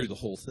through the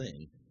whole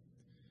thing.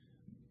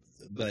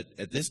 But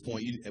at this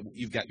point,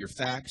 you've got your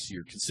facts,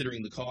 you're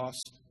considering the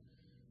cost.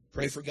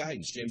 Pray for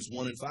guidance. James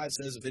 1:5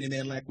 says, if any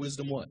man lack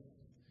wisdom, what?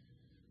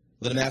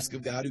 Let him ask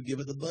of God who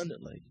giveth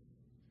abundantly.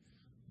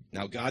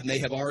 Now, God may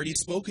have already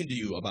spoken to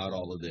you about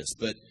all of this,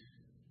 but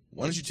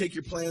why don't you take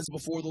your plans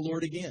before the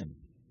Lord again?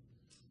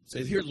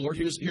 Say, here, Lord,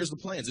 here's the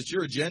plans. It's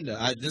your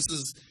agenda.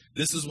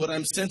 This is what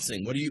I'm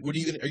sensing. What are you going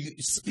to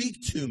speak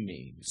to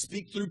me?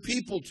 Speak through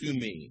people to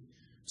me.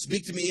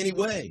 Speak to me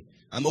anyway.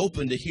 I'm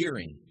open to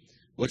hearing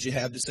what you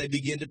have to say.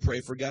 Begin to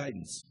pray for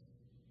guidance.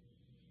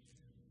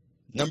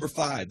 Number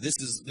 5,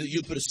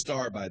 you put a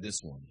star by this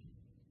one.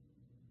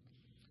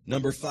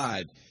 Number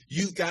 5,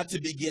 you've got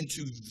to begin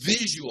to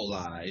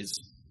visualize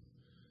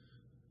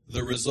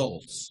the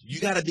results. You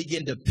got to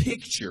begin to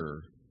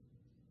picture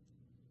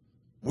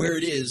where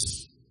it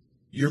is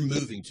you're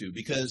moving to.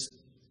 Because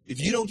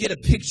if you don't get a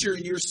picture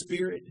in your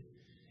spirit,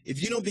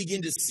 if you don't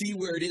begin to see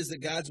where it is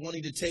that God's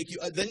wanting to take you,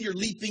 then you're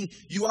leaping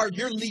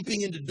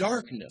into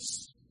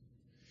darkness.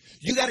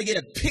 You got to get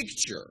a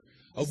picture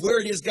of where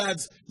it is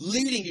God's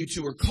leading you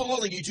to or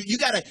calling you to. You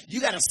got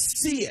to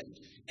see it.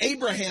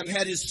 Abraham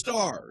had his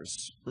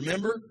stars,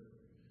 remember?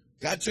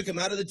 God took him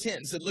out of the tent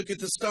and said, look at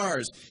the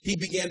stars. He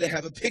began to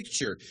have a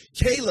picture.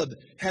 Caleb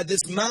had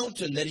this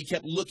mountain that he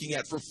kept looking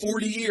at for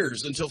 40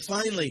 years until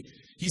finally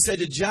he said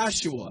to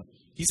Joshua,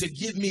 he said,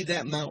 give me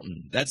that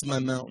mountain. That's my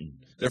mountain.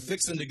 They're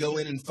fixing to go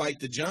in and fight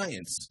the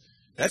giants.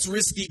 That's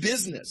risky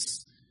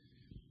business.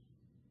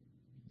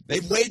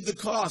 They've weighed the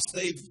cost.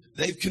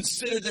 They've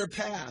considered their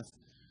path.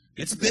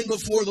 It's been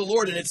before the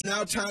Lord, and it's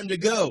now time to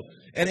go.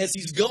 And as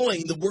he's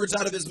going, the words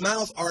out of his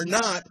mouth are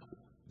not,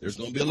 there's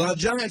going to be a lot of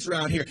giants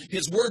around here.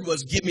 His word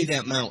was, give me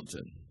that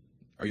mountain.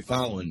 Are you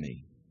following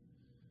me?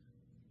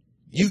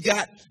 You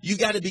got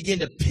to begin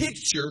to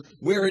picture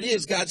where it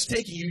is God's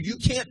taking you. You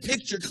can't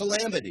picture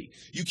calamity.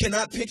 You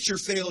cannot picture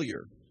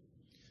failure.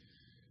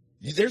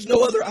 There's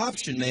no other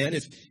option, man.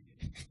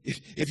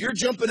 If you're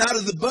jumping out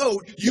of the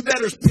boat, you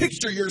better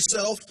picture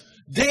yourself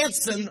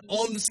dancing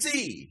on the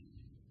sea.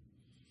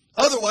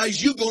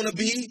 Otherwise, you're going to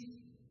be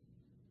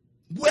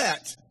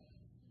wet.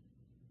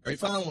 Are you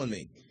following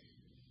me?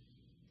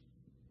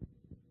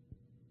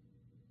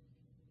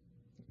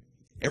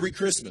 Every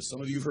Christmas,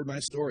 some of you have heard my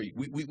story,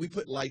 we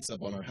put lights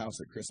up on our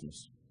house at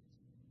Christmas.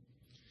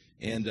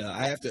 And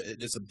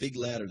it's a big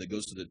ladder that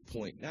goes to the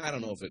point. Now, I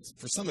don't know if it's,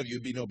 for some of you,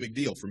 it'd be no big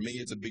deal. For me,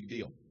 it's a big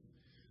deal.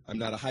 I'm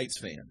not a heights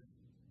fan.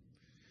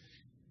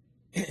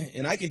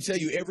 And I can tell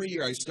you every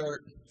year I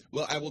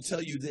will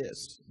tell you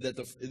this, that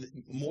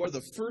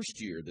the first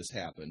year this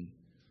happened,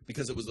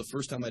 because it was the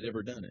first time I'd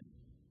ever done it.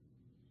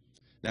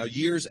 Now,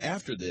 years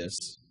after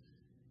this,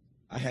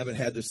 I haven't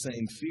had the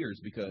same fears,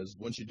 because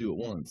once you do it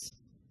once,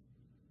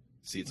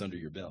 see, it's under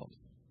your belt.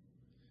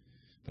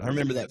 But I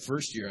remember that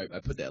first year, I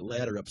put that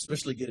ladder up,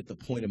 especially get at the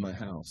point of my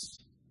house.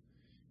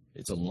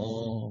 It's a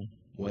long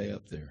way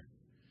up there.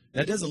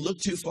 Now, it doesn't look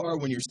too far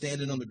when you're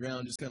standing on the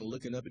ground, just kind of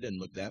looking up. It doesn't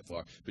look that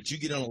far. But you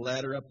get on a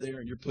ladder up there,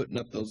 and you're putting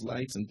up those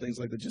lights and things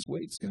like that. Just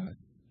wait, Scott.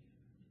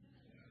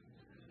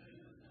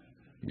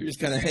 You're just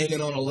kind of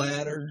hanging on a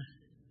ladder.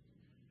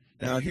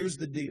 Now, here's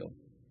the deal.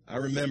 I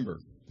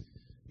remember,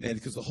 man,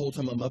 because the whole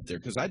time I'm up there,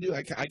 because I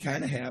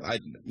kind of have,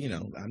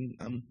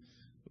 I'm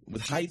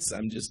with heights,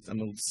 I'm a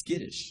little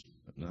skittish.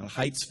 I'm not a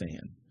heights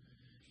fan.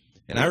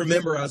 And I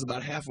remember I was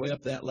about halfway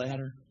up that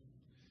ladder,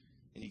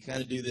 and you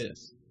kind of do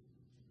this.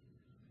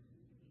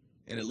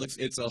 And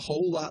it's a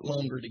whole lot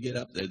longer to get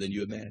up there than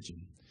you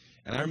imagine.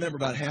 And I remember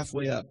about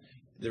halfway up,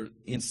 there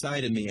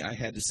inside of me, I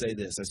had to say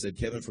this. I said,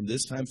 Kevin, from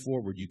this time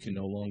forward, you can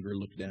no longer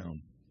look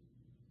down.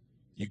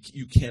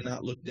 You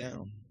cannot look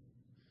down.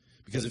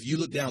 Because if you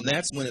look down,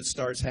 that's when it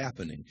starts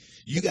happening.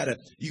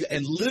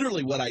 And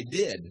literally what I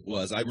did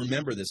was, I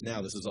remember this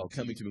now, this is all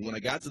coming to me. When I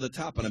got to the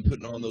top and I'm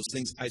putting on those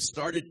things, I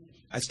started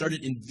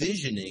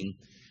envisioning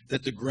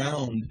that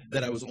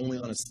that I was only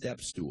on a step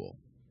stool.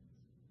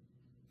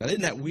 Now,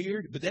 isn't that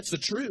weird? But that's the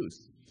truth.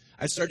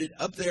 I started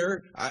up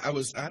there. I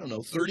was,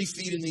 30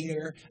 feet in the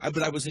air.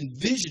 But I was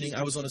envisioning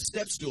I was on a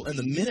step stool. And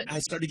the minute I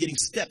started getting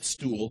step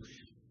stool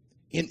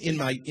in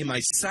my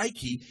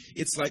psyche,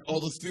 it's like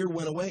all the fear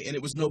went away. And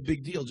it was no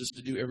big deal just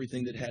to do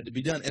everything that had to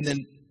be done. And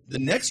then the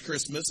next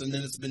Christmas, and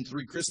then it's been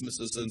 3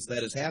 Christmases since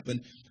that has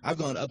happened, I've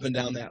gone up and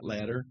down that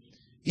ladder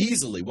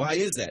easily. Why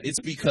is that? It's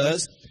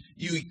because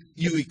you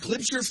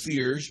eclipse your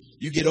fears,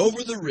 you get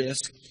over the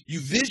risk,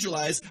 you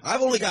visualize,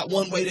 I've only got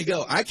one way to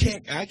go. I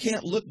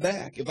can't look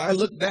back. If I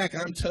look back,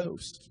 I'm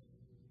toast.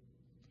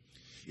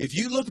 If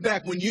you look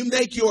back, when you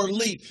make your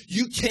leap,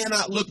 you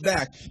cannot look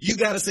back. You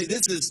got to say,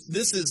 this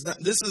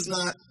is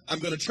not, I'm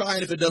going to try,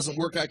 and if it doesn't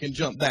work, I can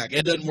jump back.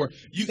 It doesn't work.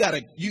 You got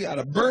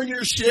to burn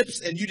your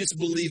ships, and you just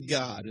believe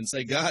God and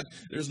say, God,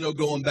 there's no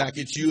going back.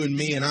 It's you and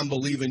me, and I'm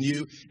believing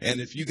you. And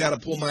if you got to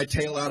pull my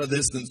tail out of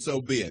this, then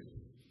so be it.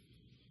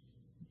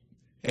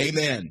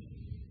 Amen.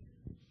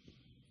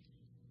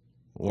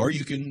 Or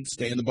you can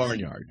stay in the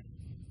barnyard.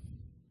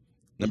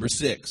 Number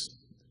 6.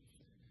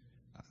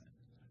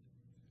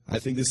 I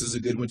think this is a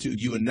good one too.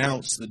 You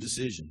announce the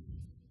decision.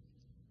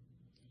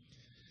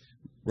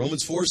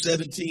 Romans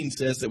 4:17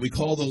 says that we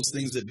call those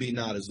things that be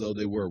not as though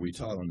they were. We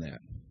taught on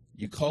that.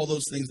 You call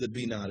those things that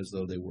be not as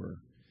though they were.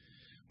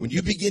 When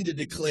you begin to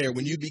declare,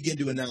 when you begin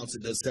to announce,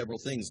 it does several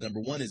things. Number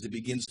 1 is it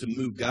begins to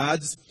move.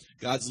 God's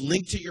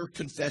linked to your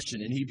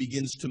confession, and he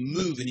begins to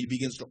move, and he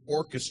begins to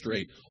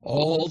orchestrate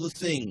all the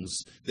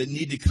things that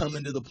need to come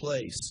into the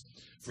place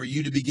for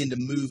you to begin to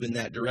move in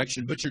that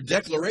direction. But your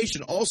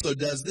declaration also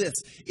does this.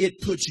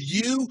 It puts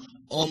you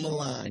on the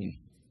line.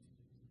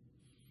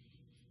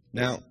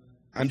 Now,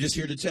 I'm just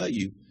here to tell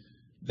you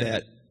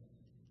that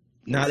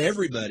not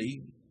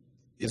everybody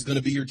is going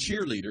to be your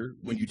cheerleader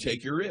when you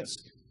take your risk.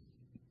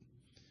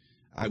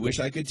 I wish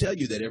I could tell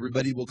you that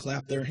everybody will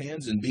clap their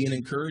hands and be an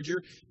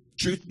encourager.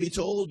 Truth be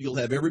told, you'll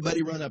have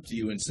everybody run up to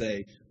you and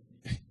say,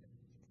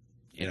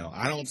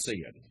 I don't see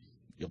it.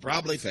 You'll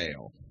probably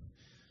fail.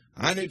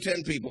 I knew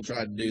 10 people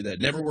tried to do that.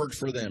 Never worked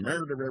for them.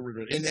 And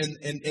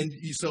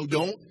so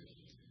don't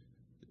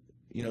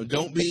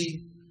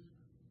be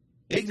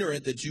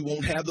ignorant that you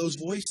won't have those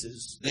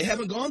voices. They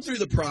haven't gone through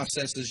the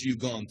processes you've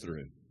gone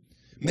through.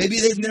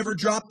 Maybe they've never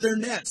dropped their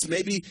nets.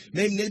 Maybe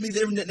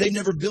they've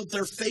never built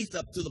their faith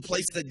up to the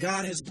place that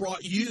God has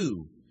brought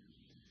you.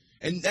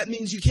 And that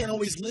means you can't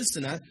always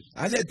listen.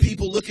 I've had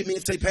people look at me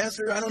and say,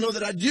 Pastor, I don't know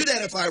that I'd do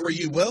that if I were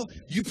you. Well,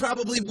 you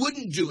probably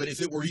wouldn't do it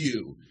if it were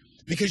you,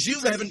 because you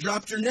haven't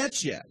dropped your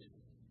nets yet.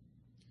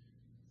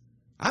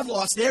 I've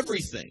lost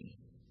everything.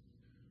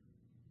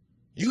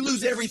 You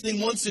lose everything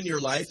once in your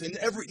life, and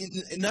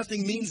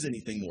nothing means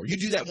anything more. You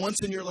do that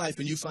once in your life,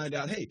 and you find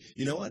out, hey,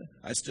 you know what?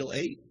 I still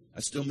ate. I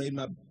still made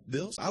my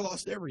bills. I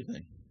lost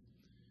everything.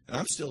 And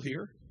I'm still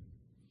here.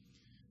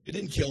 It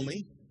didn't kill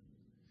me.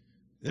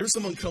 There was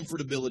some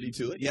uncomfortability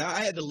to it. Yeah,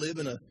 I had to live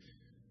in a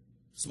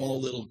small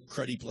little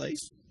cruddy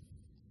place.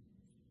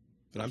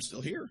 But I'm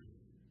still here.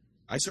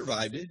 I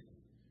survived it.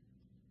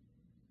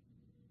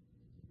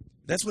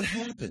 That's what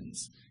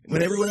happens.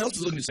 When everyone else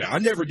is looking to say,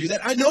 I'd never do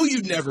that. I know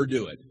you'd never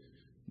do it.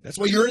 That's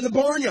why you're in the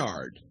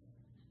barnyard.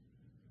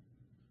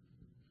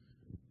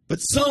 But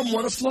some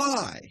want to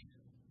fly.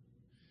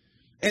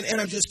 And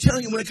I'm just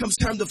telling you, when it comes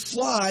time to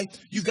fly,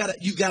 you gotta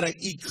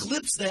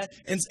eclipse that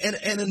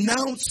and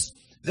announce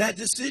that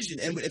decision.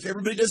 And if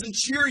everybody doesn't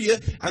cheer you,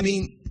 I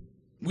mean,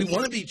 we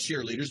want to be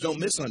cheerleaders. Don't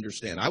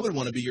misunderstand. I would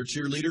want to be your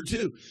cheerleader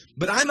too.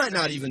 But I might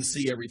not even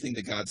see everything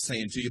that God's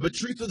saying to you. But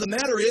truth of the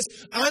matter is,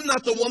 I'm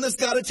not the one that's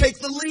got to take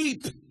the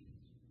leap.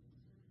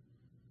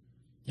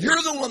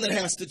 You're the one that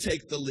has to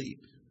take the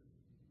leap.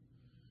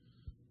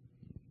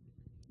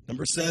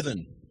 Number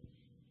 7,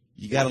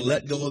 you got to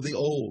let go of the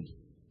old.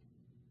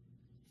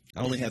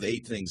 I only have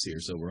 8 things here,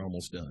 so we're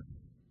almost done.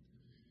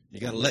 You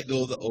got to let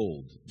go of the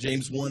old.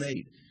 James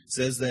 1:8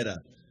 says that a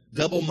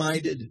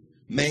double-minded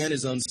man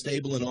is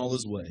unstable in all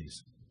his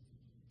ways.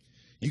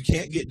 You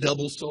can't get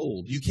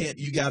double-souled.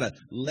 You got to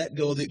let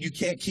go of it. You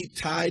can't keep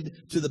tied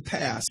to the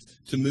past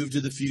to move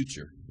to the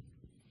future.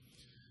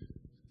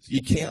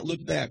 You can't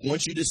look back.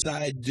 Once you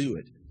decide, do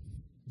it.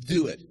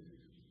 Do it.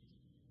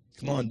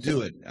 Come on,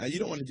 do it. You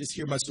don't want to just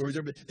hear my stories.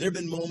 There have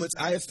been moments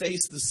I have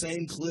faced the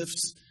same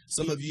cliffs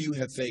some of you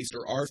have faced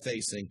or are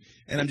facing.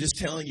 And I'm just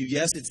telling you,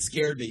 yes, it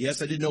scared me.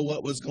 Yes, I didn't know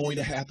what was going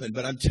to happen.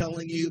 But I'm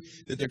telling you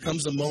that there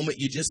comes a moment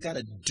you just got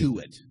to do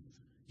it.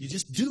 You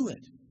just do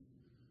it.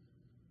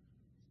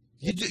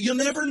 You'll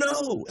never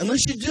know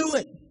unless you do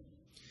it.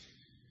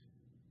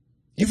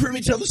 You've heard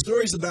me tell the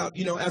stories about,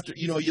 after,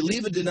 you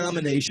leave a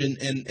denomination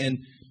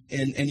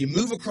and you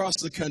move across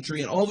the country,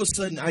 and all of a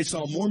sudden I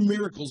saw more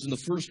miracles in the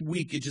first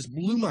week. It just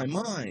blew my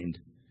mind.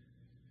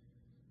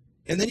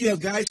 And then you have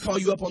guys call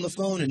you up on the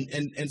phone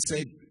and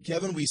say,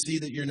 Kevin, we see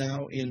that you're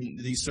now in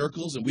these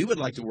circles, and we would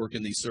like to work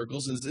in these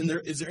circles. Is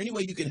there any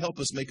way you can help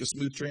us make a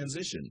smooth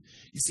transition?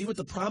 You see what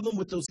the problem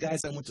with those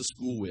guys I went to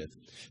school with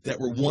that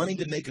were wanting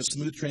to make a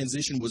smooth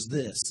transition was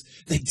this.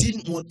 They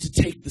didn't want to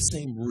take the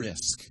same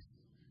risk.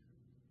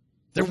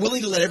 They're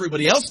willing to let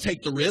everybody else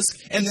take the risk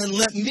and then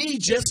let me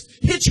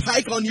just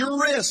hitchhike on your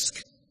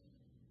risk.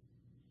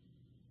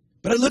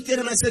 But I looked at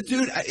him and I said,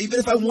 dude, even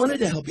if I wanted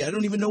to help you, I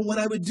don't even know what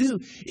I would do.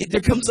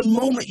 There comes a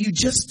moment you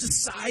just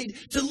decide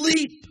to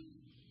leap.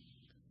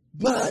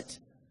 But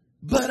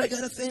I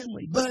got a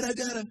family. But I've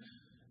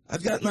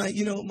got my,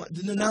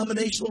 the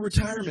denominational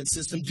retirement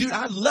system. Dude,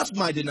 I left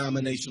my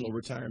denominational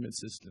retirement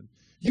system.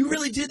 You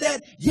really did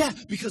that? Yeah,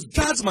 because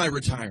God's my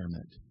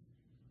retirement.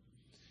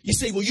 You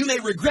say, well, you may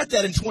regret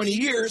that in 20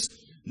 years.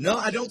 No,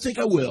 I don't think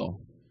I will.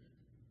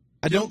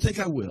 I don't think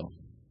I will.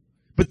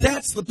 But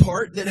that's the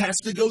part that has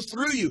to go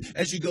through you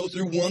as you go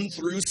through 1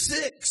 through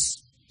 6.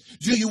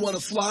 Do you want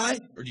to fly,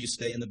 or do you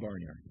stay in the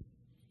barnyard?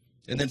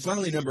 And then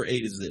finally, number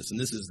 8 is this, and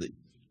this is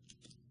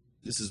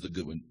the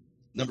good one.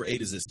 Number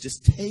 8 is this: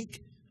 just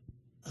take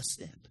a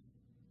step.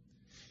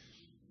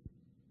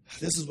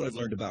 This is what I've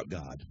learned about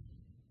God.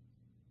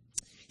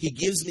 He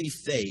gives me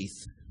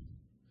faith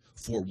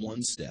for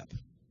one step.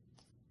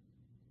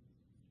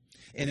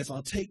 And if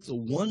I'll take the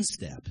one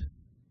step,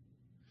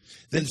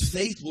 then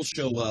faith will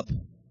show up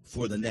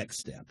for the next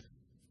step.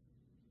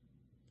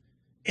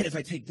 And if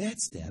I take that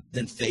step,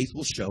 then faith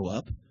will show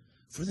up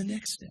for the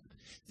next step.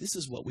 This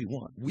is what we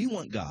want. We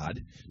want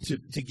God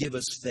to give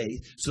us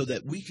faith so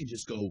that we can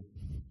just go.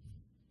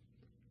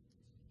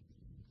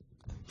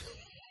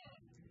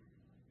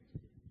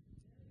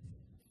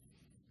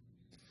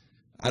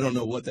 I don't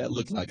know what that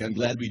looked like. I'm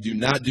glad we do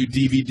not do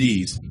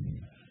DVDs.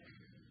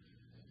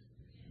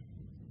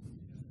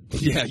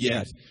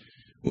 Yeah.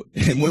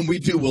 And when we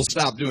do, we'll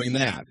stop doing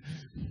that.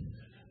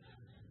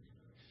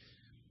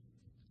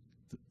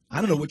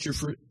 I don't know what your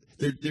first.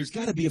 There's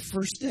got to be a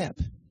first step,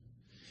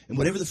 and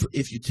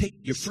if you take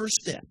your first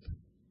step,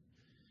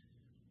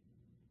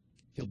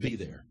 He'll be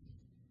there,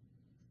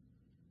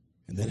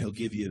 and then He'll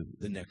give you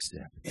the next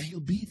step, and He'll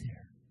be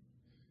there.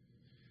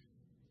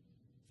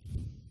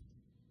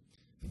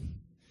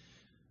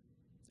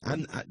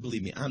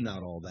 Believe me, I'm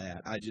not all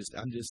that. I'm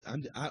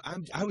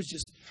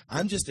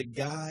just a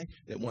guy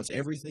that wants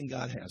everything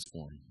God has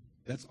for him.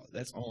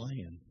 That's all I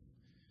am.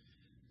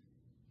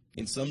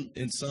 In some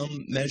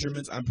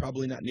measurements, I'm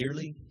probably not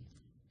nearly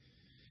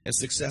as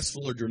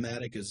successful or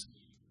dramatic as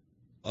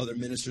other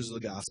ministers of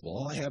the gospel.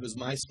 All I have is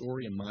my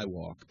story and my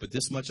walk. But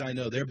this much I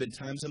know: there have been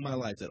times in my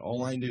life that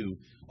all I knew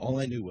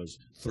was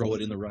throw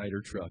it in the Ryder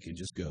truck and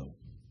just go.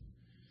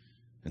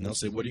 And they'll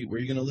say, where are you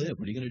going to live?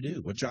 What are you going to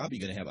do? What job are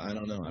you going to have? I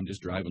don't know. I'm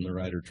just driving the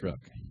Ryder truck.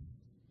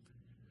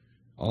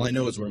 All I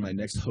know is where my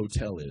next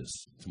hotel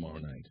is tomorrow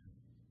night.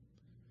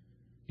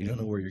 You don't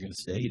know where you're going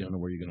to stay. You don't know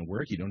where you're going to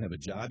work. You don't have a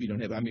job. You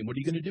don't have, what are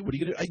you going to do? What are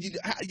you going to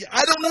do?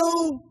 I don't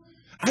know.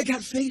 I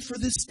got faith for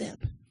this step.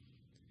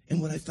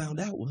 And what I found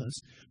out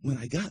was when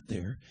I got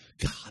there,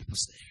 God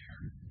was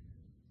there.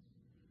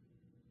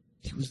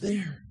 He was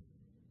there.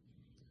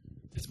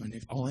 That's my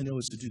next. All I know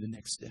is to do the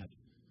next step.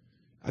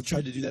 I've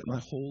tried to do that my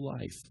whole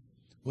life.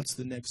 What's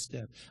the next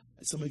step?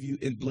 Some of you,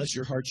 and bless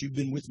your hearts, you've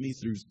been with me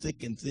through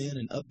thick and thin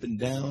and up and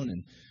down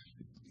and,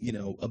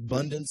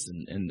 abundance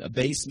and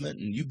abasement,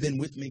 and you've been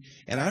with me.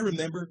 And I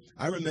remember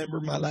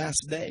my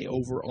last day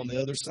over on the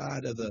other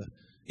side of the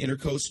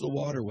Intercoastal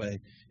Waterway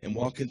and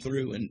walking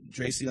through, and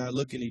Tracy and I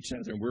look at each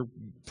other, and we're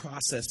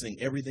processing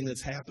everything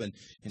that's happened.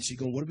 And she's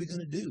going, what are we going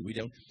to do? We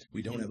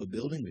don't have a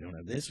building. We don't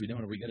have this. Are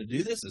we going to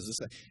do this? Is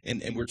this?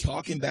 And we're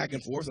talking back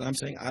and forth, and I'm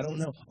saying, I don't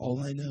know. All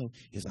I know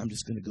is I'm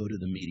just going to go to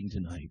the meeting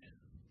tonight.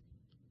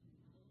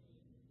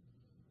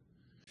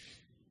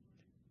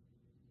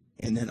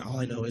 And then all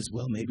I know is,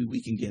 well, maybe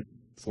we can get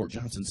Fort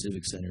Johnson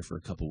Civic Center for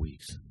a couple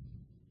weeks.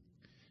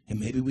 And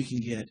maybe we can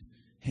get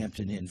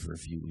Hampton Inn for a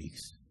few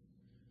weeks.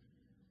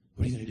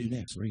 What are you going to do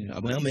next?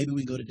 Well, maybe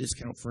we can go to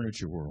Discount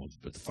Furniture World,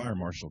 but the fire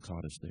marshal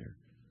caught us there.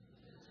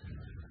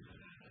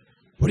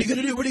 What are you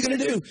going to do? What are you going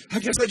to do? I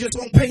guess I just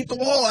won't paint the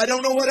wall. I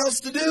don't know what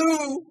else to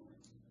do.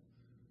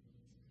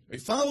 Are you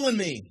following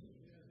me?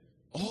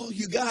 All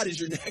you got is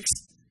your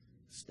next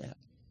step.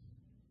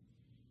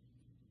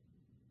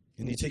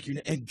 And you take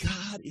and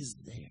God is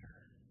there.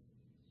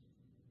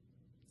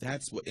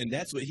 That's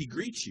what He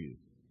greets you.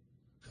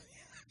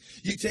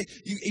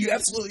 You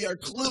absolutely are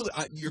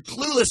clueless. You're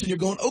clueless, and you're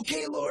going,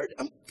 okay, Lord,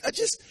 and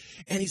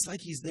He's like,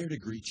 He's there to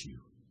greet you.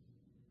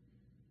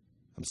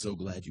 I'm so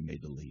glad you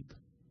made the leap.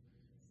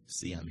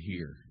 See, I'm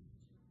here.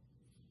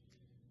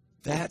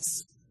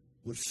 That's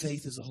what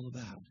faith is all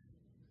about.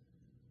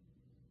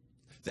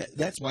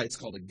 That's why it's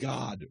called a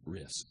God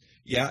risk.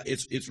 Yeah,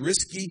 it's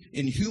risky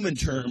in human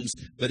terms,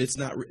 but it's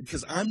not,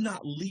 because I'm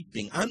not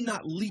leaping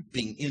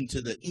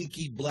into the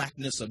inky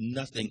blackness of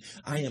nothing.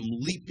 I am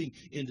leaping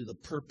into the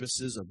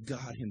purposes of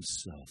God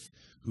Himself,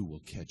 who will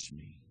catch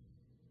me.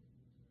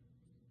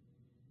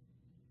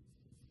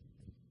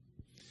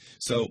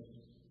 So,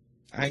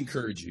 I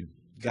encourage you,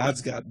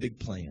 God's got big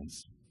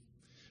plans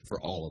for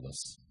all of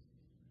us.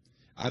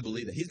 I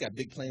believe that He's got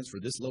big plans for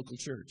this local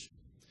church.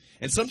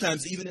 And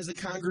sometimes, even as a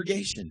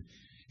congregation,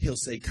 He'll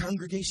say,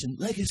 Congregation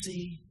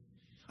Legacy.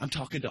 I'm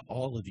talking to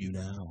all of you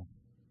now.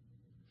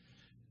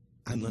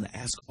 I'm going to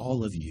ask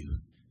all of you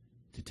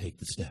to take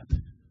the step.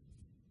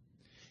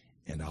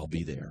 And I'll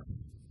be there.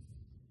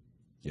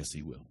 Yes,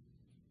 He will.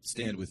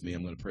 Stand with me.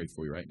 I'm going to pray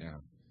for you right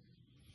now.